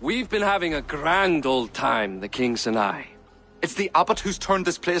 We've been having a grand old time, the kings and I. It's the abbot who's turned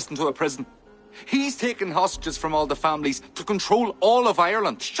this place into a prison. He's taken hostages from all the families to control all of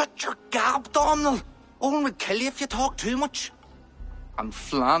Ireland. Shut your gab, Domhnall. Owen would kill you if you talk too much. And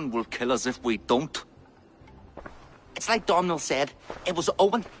Flann will kill us if we don't. It's like Domhnall said. It was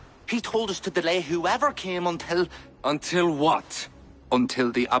Owen. He told us to delay whoever came until... Until what?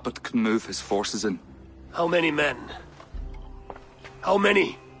 Until the abbot can move his forces in. How many men? How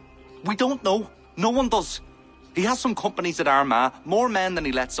many? We don't know. No one does. He has some companies at Armagh, more men than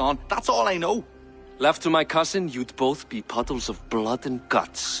he lets on. That's all I know. Left to my cousin, you'd both be puddles of blood and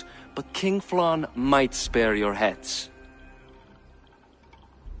guts. But King Flann might spare your heads.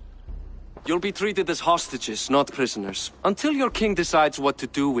 You'll be treated as hostages, not prisoners, until your king decides what to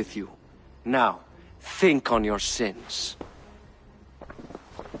do with you. Now, think on your sins.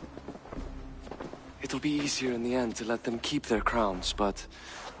 It'll be easier in the end to let them keep their crowns, but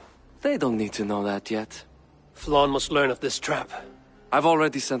they don't need to know that yet. Flann must learn of this trap. I've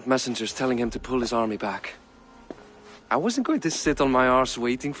already sent messengers telling him to pull his army back. I wasn't going to sit on my arse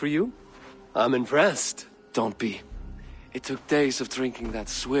waiting for you. I'm impressed. Don't be. It took days of drinking that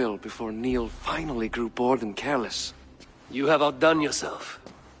swill before Neil finally grew bored and careless. You have outdone yourself.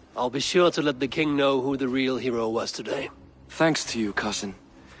 I'll be sure to let the king know who the real hero was today. Thanks to you, cousin.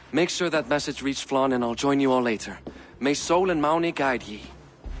 Make sure that message reached Flann and I'll join you all later. May Sol and Mauni guide ye.